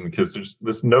follow-up question, because there's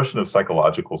this notion of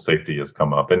psychological safety has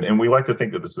come up. And we like to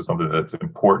think that this is something that's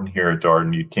important here at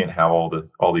Darden. You can't have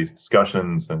all these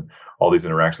discussions and all these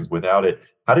interactions without it.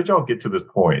 How did y'all get to this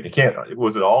point?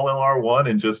 Was it all LR1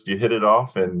 and just you hit it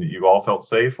off and you all felt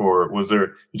safe? Or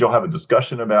did y'all have a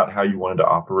discussion about how you wanted to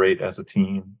operate as a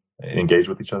team, engage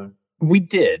with each other? We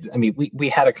did. I mean, we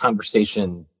had a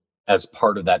conversation as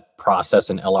part of that process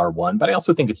in LR1, but I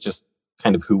also think it's just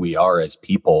kind of who we are as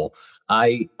people.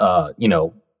 Going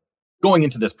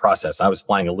into this process, I was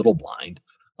flying a little blind,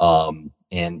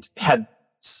 and had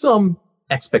some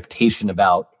expectation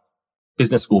about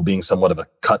business school being somewhat of a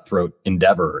cutthroat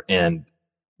endeavor, and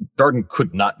Darden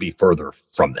could not be further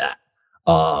from that.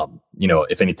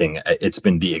 If anything, it's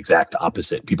been the exact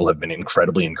opposite. People have been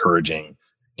incredibly encouraging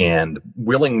and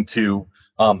willing to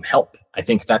help. I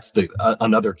think that's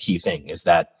another key thing is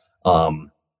that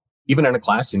even in a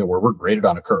class, where we're graded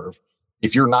on a curve,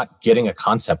 if you're not getting a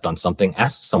concept on something,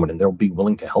 ask someone and they'll be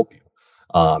willing to help you.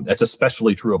 That's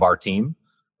especially true of our team,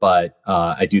 but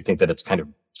I do think that it's kind of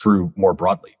true more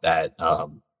broadly that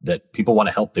people want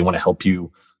to help. They want to help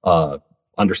you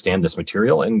understand this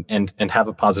material and have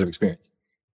a positive experience.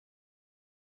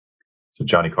 So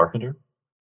Johnny Carpenter,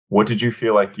 what did you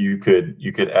feel like you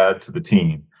could add to the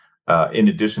team in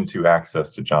addition to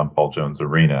access to John Paul Jones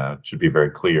Arena? It should be very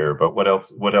clear, but what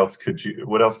else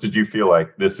did you feel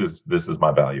like this is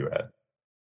my value add?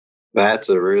 That's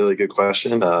a really good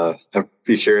question. I'd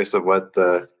be curious of what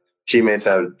the teammates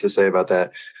have to say about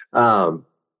that.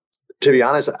 To be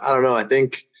honest, I don't know. I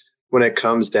think when it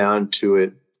comes down to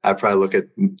it, I probably look at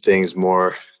things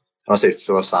more, I don't say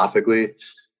philosophically,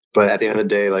 but at the end of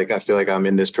the day, like I feel like I'm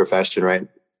in this profession, right?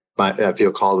 I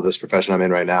feel called to this profession I'm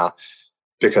in right now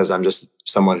because I'm just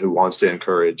someone who wants to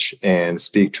encourage and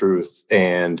speak truth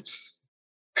and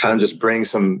kind of just bring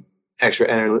some extra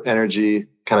energy,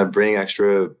 kind of bring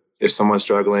extra, if someone's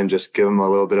struggling, just give them a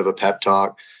little bit of a pep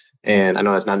talk. And I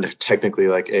know that's not technically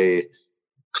like a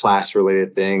class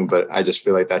related thing, but I just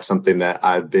feel like that's something that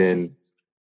I've been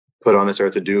put on this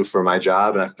earth to do for my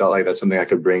job. And I felt like that's something I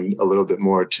could bring a little bit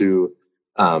more to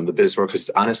the business world, because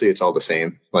honestly, it's all the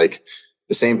same. Like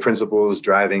the same principles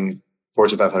driving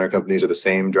Fortune 500 companies are the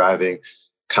same driving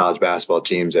college basketball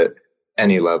teams at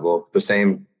any level, the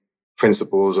same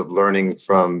principles of learning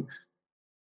from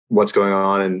what's going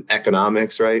on in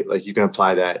economics, right? Like you can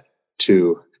apply that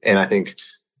too. And I think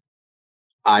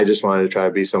I just wanted to try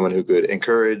to be someone who could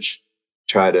encourage,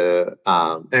 try to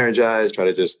energize,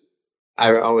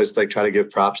 I always like try to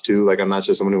give props to, like, I'm not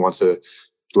just someone who wants to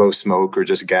blow smoke or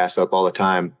just gas up all the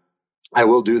time. I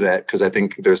will do that because I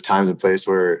think there's times and place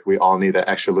where we all need that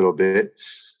extra little bit.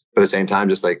 But at the same time,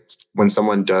 just like when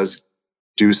someone does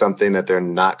do something that they're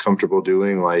not comfortable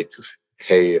doing, like,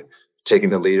 hey, taking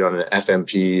the lead on an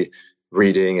FMP,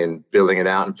 reading and building it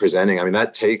out and presenting. I mean,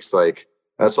 that's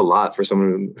a lot for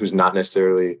someone who's not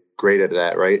necessarily great at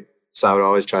that, right? So I would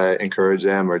always try to encourage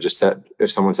them, or just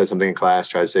if someone said something in class,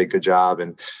 try to say good job.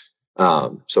 And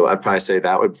so I'd probably say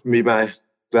that would be my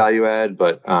value add,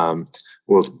 but I'll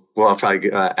try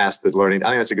to ask the learning. I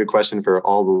think that's a good question for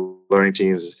all the learning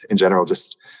teams in general,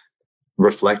 just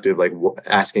reflective, like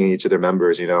asking each of their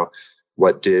members,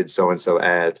 what did so-and-so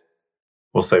add?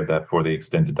 We'll save that for the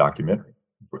extended documentary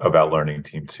about Learning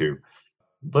Team 2.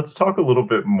 Let's talk a little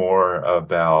bit more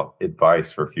about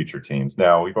advice for future teams.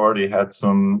 Now, we've already had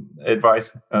some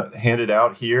advice handed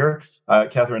out here.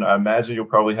 Catherine, I imagine you'll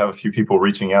probably have a few people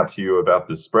reaching out to you about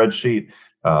this spreadsheet.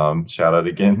 Shout out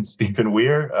again, Stephen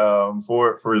Weir,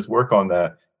 for his work on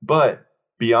that. But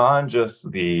beyond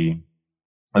just the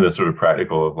sort of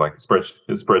practical of like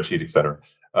spreadsheet, et cetera,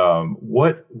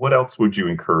 what else would you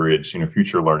encourage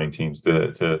future learning teams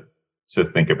to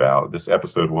think about? This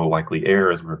episode will likely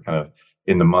air as we're kind of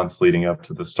in the months leading up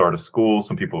to the start of school.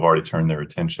 Some people have already turned their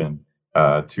attention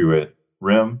to it.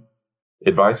 Rem,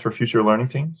 advice for future learning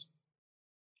teams?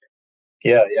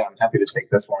 Yeah, I'm happy to take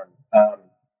this one.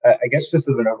 I guess just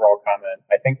as an overall comment,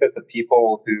 I think that the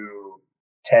people who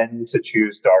tend to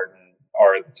choose Darden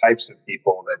are the types of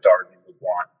people that Darden would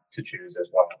want to choose as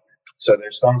well. So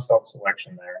there's some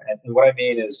self-selection there. And what I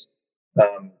mean is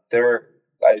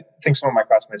I think some of my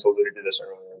classmates alluded to this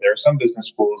earlier. There are some business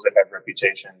schools that have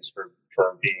reputations for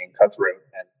being cutthroat,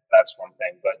 and that's one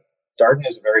thing. But Darden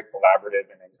is a very collaborative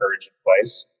and encouraging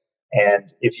place.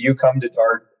 And if you come to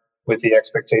Darden with the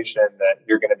expectation that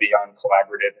you're going to be on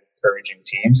collaborative and encouraging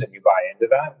teams and you buy into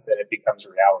that, then it becomes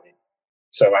reality.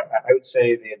 So I would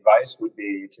say the advice would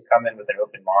be to come in with an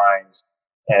open mind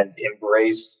and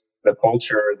embrace the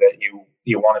culture that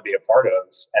you want to be a part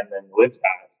of, and then live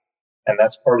that. And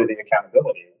that's part of the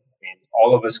accountability. I mean,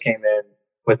 all of us came in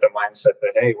with the mindset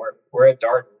that, hey, we're at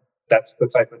Darden. That's the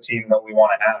type of team that we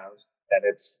want to have, and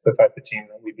it's the type of team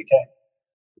that we became.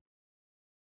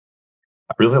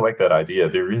 I really like that idea.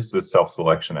 There is this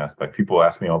self-selection aspect. People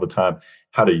ask me all the time,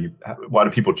 why do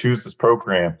people choose this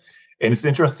program? And it's an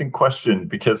interesting question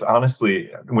because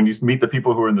honestly, when you meet the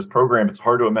people who are in this program, it's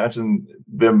hard to imagine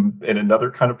them in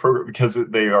another kind of program because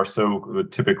they are so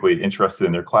typically interested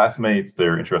in their classmates.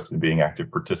 They're interested in being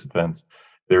active participants.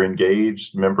 They're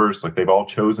engaged members. Like they've all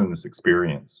chosen this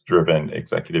experience-driven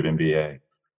Executive MBA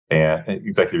and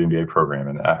Executive MBA program.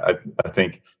 And I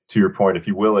think, to your point, if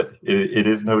you will, it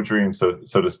is no dream, so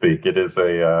to speak. It is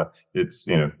it's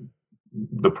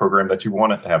the program that you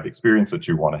want to have, the experience that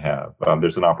you want to have.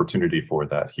 There's an opportunity for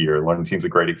that here. Learning Team's a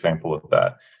great example of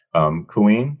that.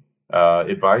 Kuleen,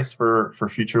 advice for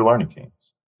future learning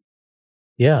teams?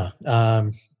 Yeah.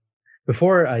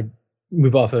 Before I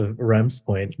move off of Rem's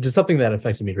point, just something that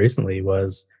affected me recently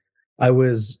was I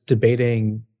was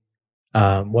debating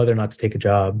whether or not to take a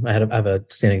job. I have a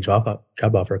standing job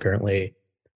offer currently,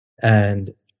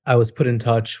 and I was put in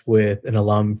touch with an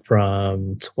alum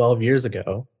from 12 years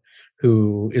ago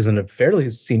who is in a fairly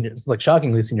senior, like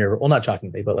shockingly senior, well, not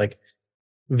shockingly, but like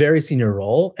very senior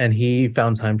role. And he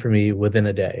found time for me within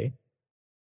a day.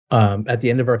 At the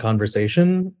end of our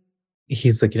conversation,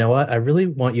 he's like, you know what? I really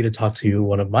want you to talk to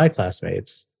one of my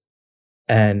classmates,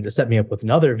 and set me up with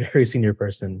another very senior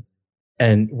person.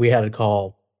 And we had a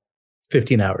call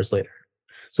 15 hours later.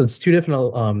 So it's two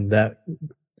different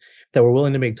that were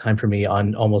willing to make time for me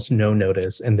on almost no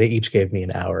notice. And they each gave me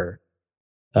an hour.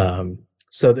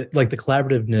 So that, like, the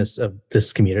collaborativeness of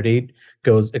this community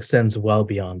extends well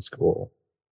beyond school.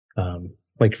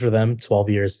 Like for them, 12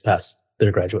 years past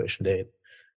their graduation date.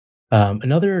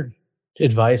 Another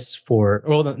advice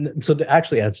so to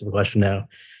actually answer the question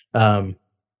now,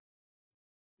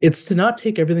 it's to not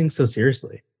take everything so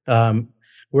seriously.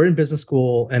 We're in business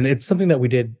school, and it's something that we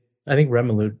did. I think Rem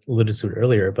alluded to it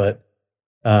earlier, but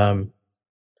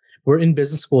we're in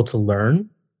business school to learn,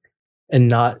 and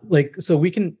not so we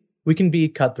can be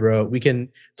cutthroat. We can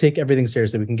take everything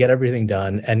seriously. We can get everything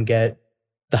done and get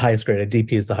the highest grade. A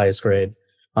DP is the highest grade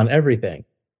on everything.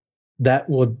 That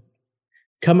will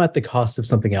come at the cost of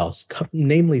something else,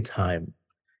 namely time.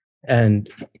 And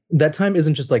that time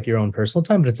isn't just like your own personal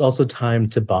time, but it's also time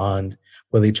to bond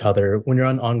with each other. When you're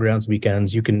on grounds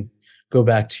weekends, you can go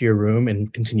back to your room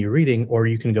and continue reading, or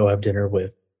you can go have dinner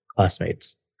with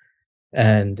classmates.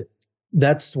 And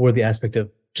that's where the aspect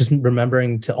of just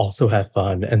remembering to also have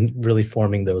fun and really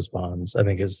forming those bonds, I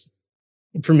think, is,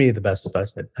 for me, the best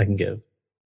advice that I can give.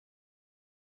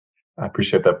 I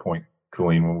appreciate that point,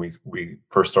 Kuleen. When we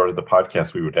first started the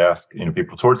podcast, we would ask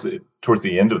people towards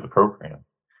the end of the program,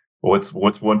 what's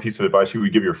one piece of advice you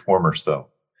would give your former self?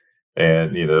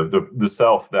 And the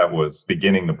self that was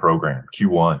beginning the program,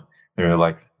 Q1, they're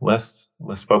like, let's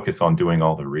focus on doing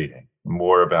all the reading,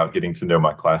 more about getting to know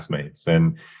my classmates.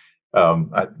 And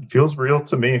it feels real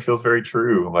to me. It feels very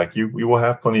true. Like you will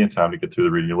have plenty of time to get through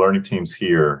the reading. Your learning teams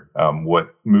here.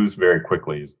 What moves very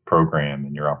quickly is the program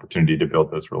and your opportunity to build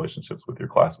those relationships with your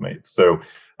classmates. So,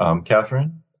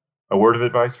 Catherine, a word of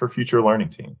advice for future learning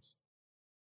teams.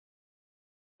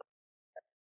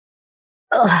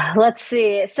 Let's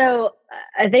see. So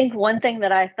I think one thing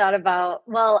that I thought about,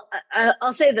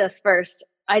 I'll say this first.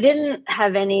 I didn't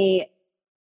have any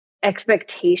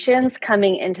expectations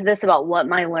coming into this about what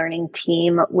my learning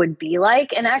team would be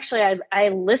like. And actually, I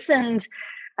listened,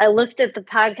 I looked at the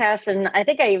podcast, and I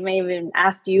think I may even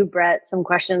asked you, Brett, some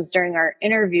questions during our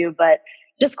interview, but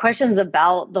just questions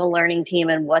about the learning team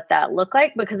and what that looked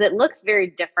like, because it looks very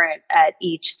different at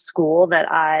each school that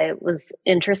I was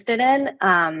interested in.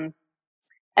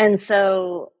 And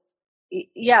so,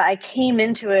 yeah, I came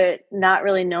into it not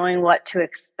really knowing what to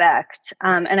expect.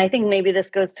 And I think maybe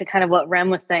this goes to kind of what Rem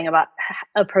was saying about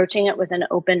approaching it with an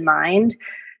open mind.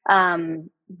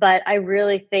 But I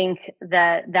really think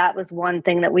that was one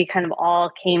thing that we kind of all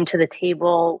came to the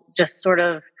table just sort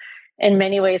of in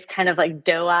many ways kind of like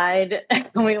doe-eyed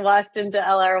when we walked into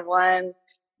LR1,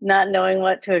 not knowing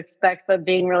what to expect, but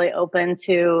being really open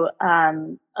to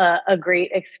a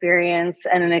great experience,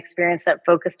 and an experience that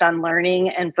focused on learning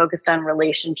and focused on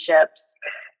relationships.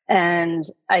 And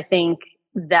I think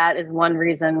that is one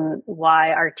reason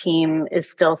why our team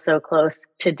is still so close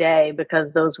today,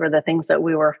 because those were the things that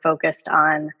we were focused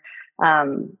on.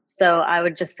 So I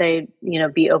would just say,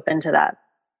 be open to that.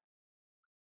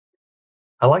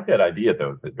 I like that idea,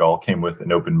 though, that you all came with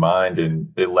an open mind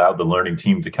and it allowed the learning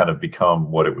team to kind of become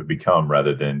what it would become,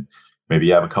 rather than maybe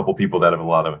you have a couple people that have a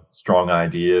lot of strong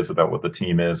ideas about what the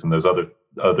team is, and those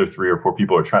other 3 or 4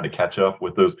 people are trying to catch up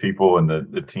with those people, and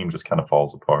the team just kind of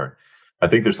falls apart. I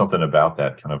think there's something about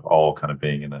that kind of all kind of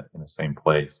being in the same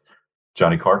place.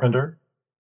 Johnny Carpenter,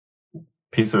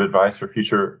 piece of advice for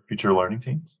future learning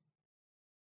teams?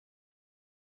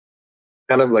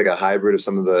 Kind of like a hybrid of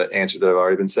some of the answers that have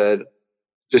already been said.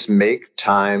 Just make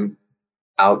time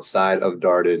outside of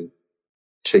Darden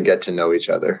to get to know each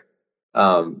other.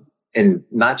 And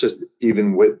not just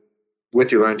even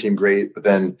with your learning team, great, but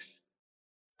then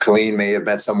Kuleen may have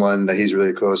met someone that he's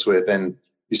really close with, and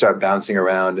you start bouncing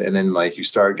around, and then like you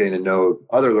start getting to know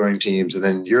other learning teams, and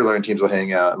then your learning teams will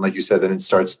hang out. And like you said, then it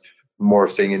starts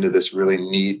morphing into this really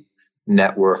neat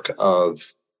network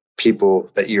of people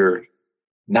that you're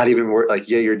not even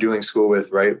you're doing school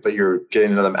with, right? But you're getting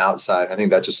to know them outside. I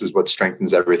think that just is what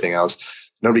strengthens everything else.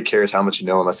 Nobody cares how much you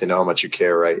know unless they know how much you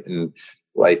care, right? And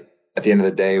like at the end of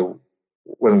the day,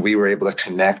 when we were able to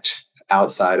connect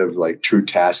outside of like true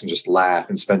tasks and just laugh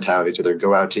and spend time with each other,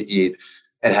 go out to eat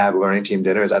and have learning team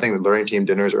dinners. I think the learning team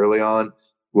dinners early on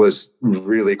was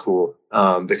really cool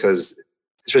because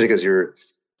especially because you're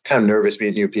kind of nervous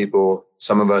meeting new people.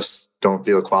 Some of us don't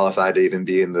feel qualified to even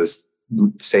be in this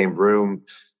same room,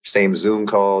 same Zoom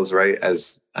calls, right?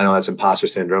 As I know that's imposter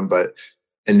syndrome, but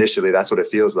initially that's what it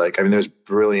feels like. I mean, there's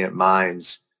brilliant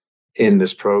minds in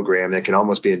this program that can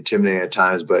almost be intimidating at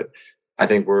times, but I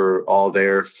think we're all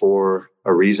there for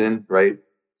a reason, right?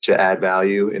 To add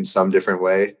value in some different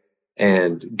way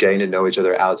and getting to know each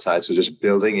other outside. So just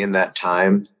building in that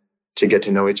time to get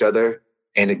to know each other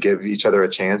and to give each other a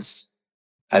chance.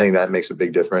 I think that makes a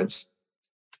big difference.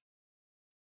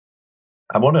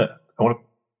 I want to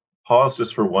pause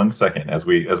just for 1 second as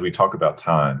we talk about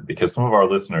time, because some of our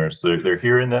listeners, they're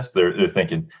hearing this, they're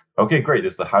thinking, okay, great,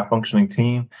 this is a high functioning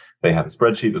team. They had a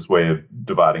spreadsheet, this way of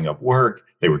dividing up work.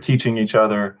 They were teaching each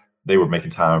other. They were making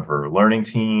time for learning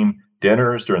team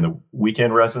dinners during the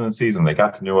weekend residencies, and they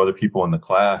got to know other people in the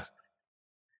class.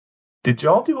 Did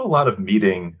y'all do a lot of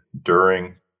meeting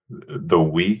during the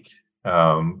week?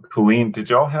 Kuleen, did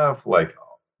y'all have like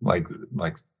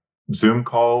Zoom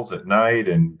calls at night,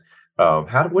 and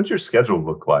what'd your schedule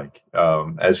look like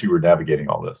as you were navigating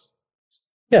all this?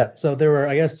 Yeah, so there were,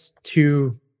 I guess,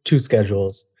 two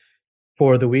schedules.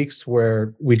 For the weeks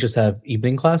where we just have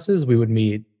evening classes, we would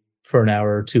meet for an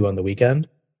hour or 2 on the weekend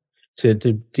to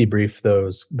debrief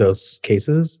those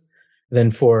cases. Then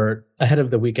for ahead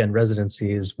of the weekend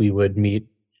residencies, we would meet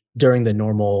during the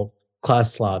normal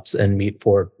class slots and meet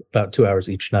for about 2 hours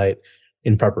each night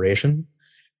in preparation.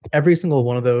 Every single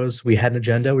one of those, we had an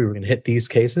agenda. We were going to hit these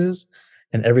cases,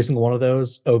 and every single one of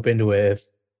those opened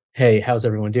with, "Hey, how's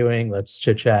everyone doing? Let's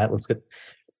chit chat. Let's get."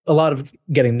 A lot of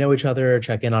getting to know each other,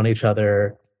 check in on each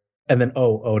other, and then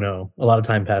oh no, a lot of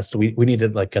time passed. We need to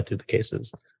like get through the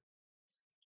cases.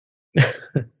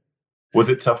 Was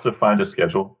it tough to find a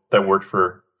schedule that worked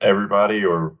for everybody,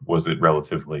 or was it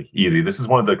relatively easy? This is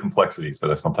one of the complexities that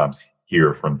I sometimes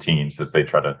hear from teams as they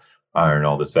try to iron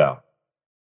all this out.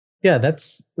 Yeah,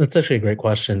 that's actually a great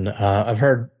question. I've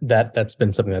heard that's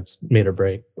been something that's made or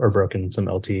break or broken some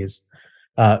LTs.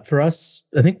 For us,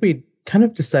 I think we kind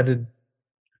of decided.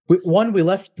 We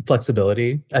left the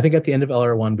flexibility. I think at the end of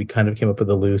LR1, we kind of came up with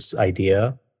a loose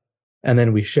idea, and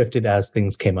then we shifted as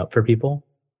things came up for people.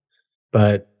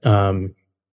 But I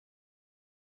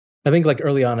think like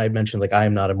early on, I mentioned like I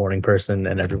am not a morning person,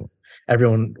 and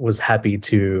everyone was happy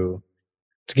to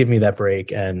give me that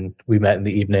break, and we met in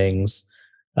the evenings.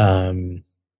 On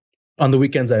the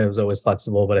weekends, I was always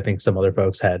flexible, but I think some other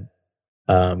folks had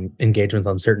engagements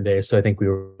on certain days, so I think we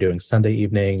were doing Sunday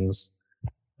evenings.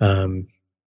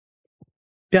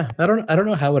 Yeah, I don't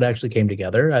know how it actually came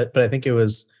together, but I think it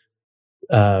was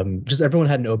just everyone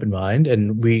had an open mind,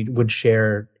 and we would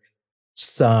share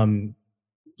some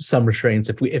restraints.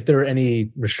 If there were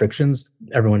any restrictions,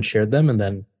 everyone shared them, and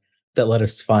then that let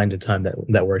us find a time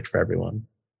that worked for everyone.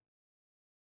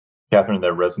 Catherine,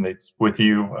 that resonates with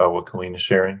you, what Kuleen is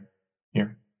sharing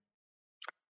here?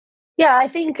 Yeah, I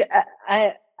think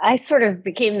I sort of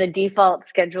became the default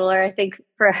scheduler, I think,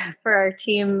 for our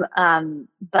team.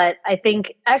 But I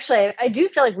think actually I do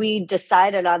feel like we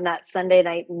decided on that Sunday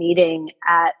night meeting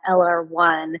at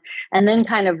LR1, and then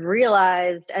kind of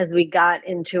realized as we got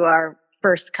into our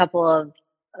first couple of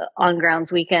on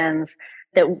grounds weekends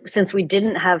that since we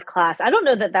didn't have class, I don't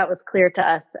know that was clear to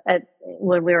us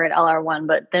when we were at LR1,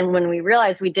 but then when we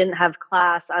realized we didn't have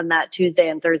class on that Tuesday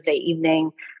and Thursday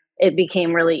evening, it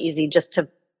became really easy just to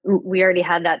we already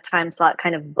had that time slot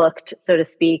kind of booked, so to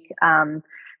speak.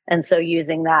 And so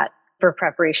using that for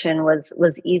preparation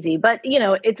was easy. But,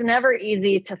 it's never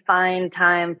easy to find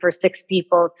time for 6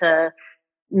 people to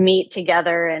meet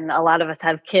together. And a lot of us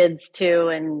have kids too,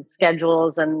 and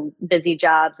schedules and busy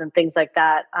jobs and things like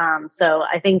that. So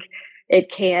I think it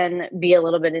can be a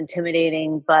little bit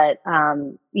intimidating, but,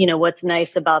 what's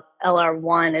nice about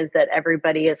LR1 is that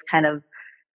everybody is kind of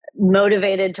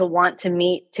motivated to want to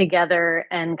meet together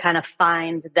and kind of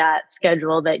find that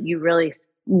schedule that you really,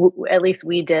 at least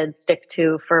we did, stick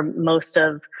to for most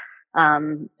of,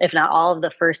 if not all of the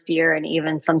first year, and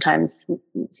even sometimes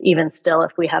even still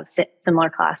if we have similar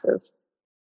classes.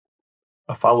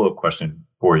 A follow-up question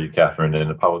for you, Catherine, and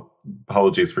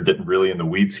apologies for getting really in the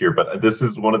weeds here, but this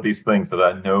is one of these things that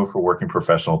I know for working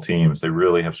professional teams, they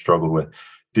really have struggled with.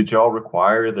 Did y'all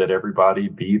require that everybody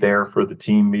be there for the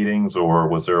team meetings, or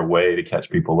was there a way to catch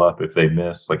people up if they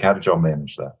miss? Like, how did y'all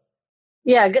manage that?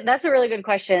 Yeah, that's a really good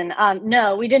question.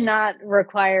 No, we did not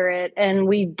require it. And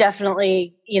we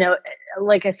definitely,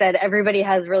 like I said, everybody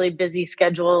has really busy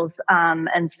schedules.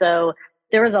 And so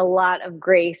there was a lot of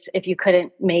grace if you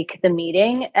couldn't make the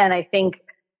meeting. And I think,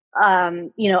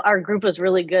 our group was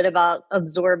really good about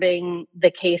absorbing the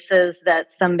cases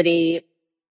that somebody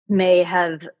may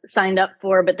have signed up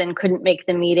for, but then couldn't make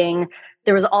the meeting.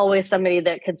 There was always somebody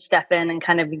that could step in and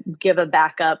kind of give a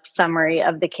backup summary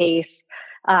of the case.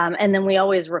 And then we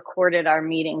always recorded our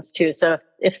meetings too. So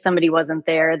if somebody wasn't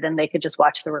there, then they could just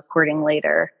watch the recording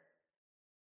later.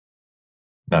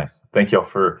 Nice. Thank y'all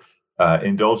for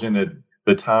indulging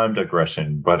the time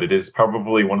digression, but it is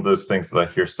probably one of those things that I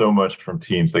hear so much from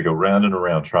teams. They go round and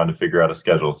around trying to figure out a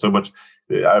schedule. So much.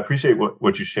 I appreciate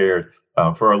what you shared.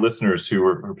 For our listeners who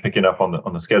are picking up on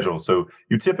the schedule, so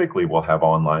you typically will have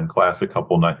online class a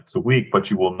couple nights a week, but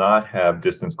you will not have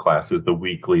distance classes the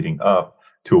week leading up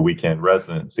to a weekend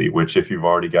residency, which if you've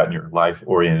already gotten your life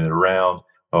oriented around,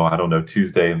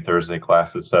 Tuesday and Thursday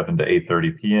classes 7 to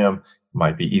 8:30 p.m., it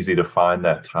might be easy to find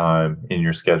that time in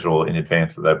your schedule in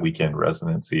advance of that weekend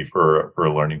residency for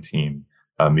a learning team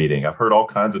meeting. I've heard all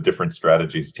kinds of different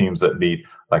strategies, teams that meet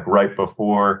like right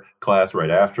before class, right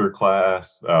after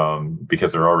class,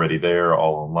 because they're already there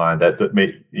all online. That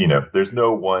may, there's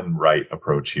no one right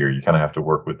approach here. You kind of have to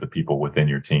work with the people within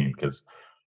your team because,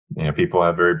 people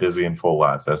have very busy and full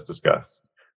lives, as discussed.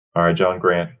 All right, John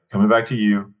Grant, coming back to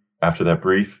you after that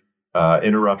brief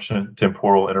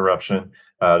temporal interruption,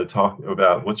 to talk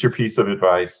about what's your piece of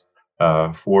advice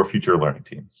for future learning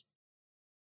teams.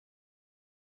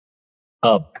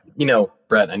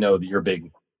 Brett, I know that you're a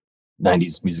big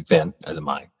 90s music fan, as am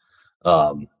I.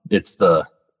 It's the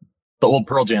old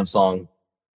Pearl Jam song,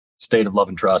 State of Love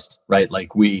and Trust, right?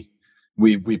 Like we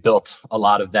built a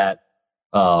lot of that,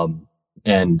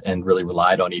 and really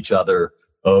relied on each other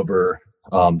over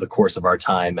the course of our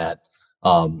time at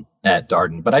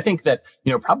Darden. But I think that,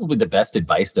 probably the best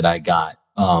advice that I got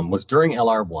was during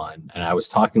LR1, and I was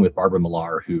talking with Barbara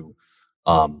Millar, who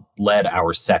led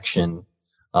our section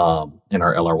in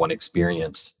our LR1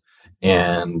 experience.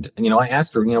 And, I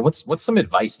asked her, what's some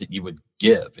advice that you would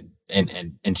give?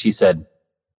 And she said,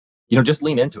 just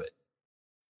lean into it.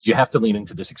 You have to lean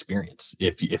into this experience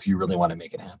if you really want to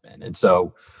make it happen. And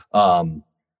so, I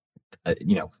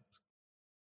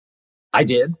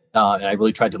did, and I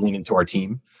really tried to lean into our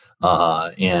team.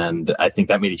 And I think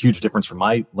that made a huge difference for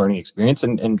my learning experience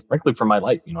and frankly for my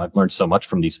life. I've learned so much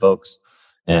from these folks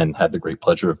and had the great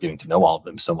pleasure of getting to know all of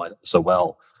them so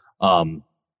well.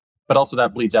 But also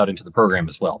that bleeds out into the program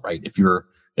as well, right? If you're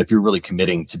really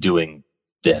committing to doing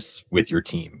this with your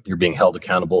team, you're being held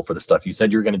accountable for the stuff you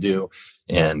said you're going to do,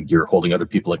 and you're holding other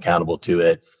people accountable to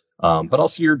it. But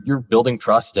also you're building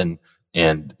trust and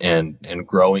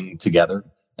growing together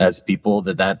as people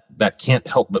that can't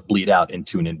help but bleed out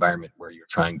into an environment where you're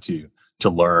trying to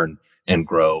learn and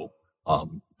grow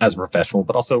as a professional,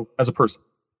 but also as a person.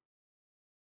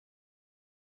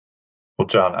 Well,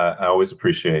 John, I always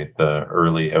appreciate the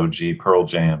early OG Pearl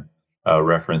Jam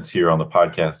reference here on the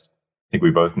podcast. I think we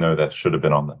both know that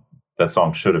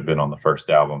song should have been on the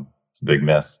first album. It's a big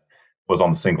mess. Was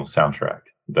on the single soundtrack,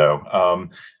 though.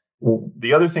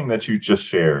 The other thing that you just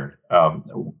shared,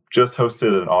 just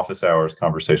hosted an office hours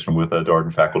conversation with a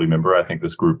Darden faculty member. I think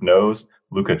this group knows,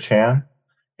 Luca Chan.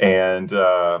 And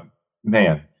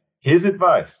man, his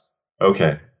advice,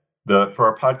 okay. For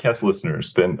our podcast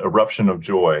listeners, been eruption of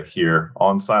joy here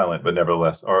on silent, but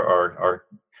nevertheless, our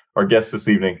guests this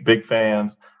evening, big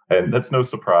fans, and that's no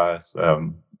surprise.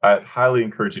 I highly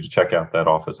encourage you to check out that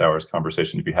office hours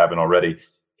conversation if you haven't already.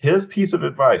 His piece of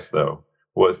advice, though,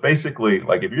 was basically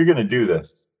like, if you're going to do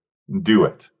this, do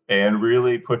it and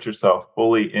really put yourself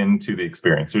fully into the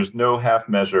experience. There's no half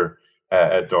measure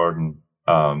at Darden.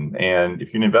 And if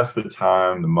you can invest the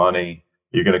time, the money,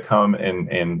 you're going to come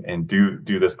and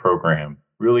do this program.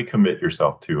 Really commit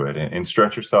yourself to it and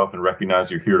stretch yourself and recognize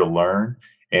you're here to learn.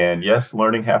 And yes,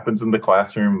 learning happens in the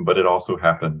classroom, but it also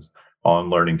happens on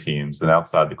learning teams and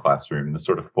outside the classroom, and the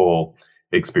sort of full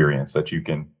experience that you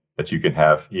can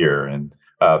have here. And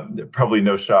probably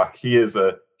no shock, he is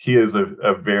a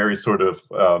very sort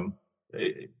of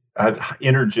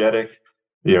energetic,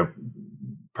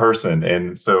 person,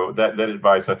 and so that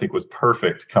advice I think was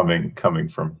perfect coming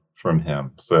from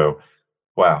him. So,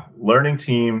 wow, learning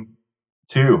team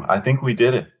 2. I think we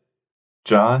did it,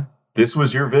 John. This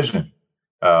was your vision.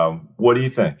 What do you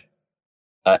think?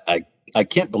 I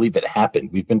can't believe it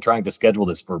happened. We've been trying to schedule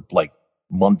this for like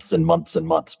months and months and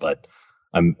months, but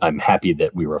I'm happy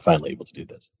that we were finally able to do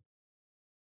this.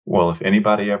 Well, if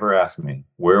anybody ever asked me,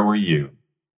 where were you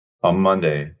on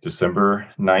Monday, December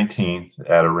 19th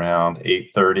at around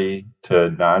 8:30 to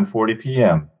 9:40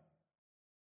 p.m.,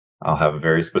 I'll have a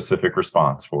very specific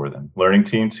response for them. Learning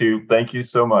Team 2, thank you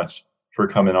so much for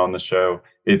coming on the show.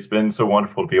 It's been so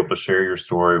wonderful to be able to share your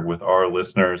story with our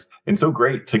listeners, and so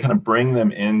great to kind of bring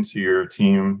them into your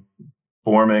team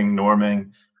forming, norming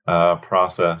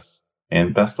process.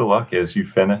 And best of luck as you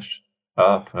finish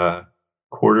up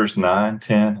quarters 9,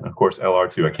 10, and of course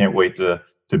LR2. I can't wait to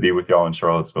be with y'all in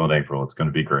Charlottesville in April. It's going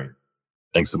to be great.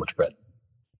 Thanks so much, Brett.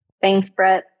 Thanks,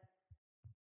 Brett.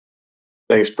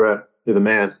 Thanks, Brett. You're the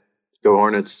man. Go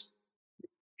Hornets.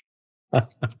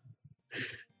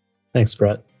 Thanks,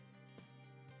 Brett.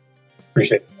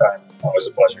 Appreciate the time. Always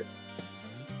a pleasure.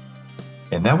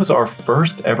 And that was our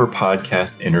first ever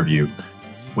podcast interview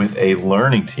with a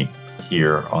learning team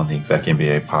here on the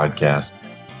ExecMBA podcast.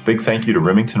 Big thank you to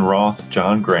Remington Roth,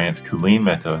 John Grant, Kuleen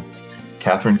Mehta,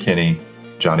 Catherine Kenney,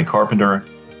 Johnny Carpenter,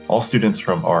 all students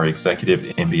from our Executive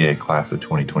MBA Class of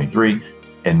 2023,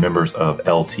 and members of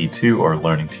LT2 or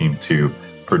Learning Team 2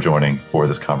 for joining for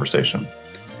this conversation.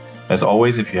 As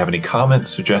always, if you have any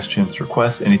comments, suggestions,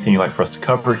 requests, anything you'd like for us to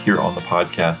cover here on the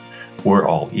podcast, we're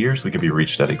all ears. We can be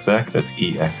reached at exec, that's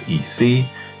EXEC,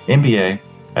 MBA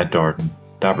at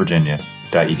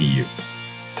darden.virginia.edu.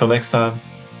 Till next time,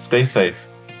 stay safe,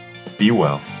 be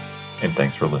well, and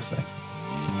thanks for listening.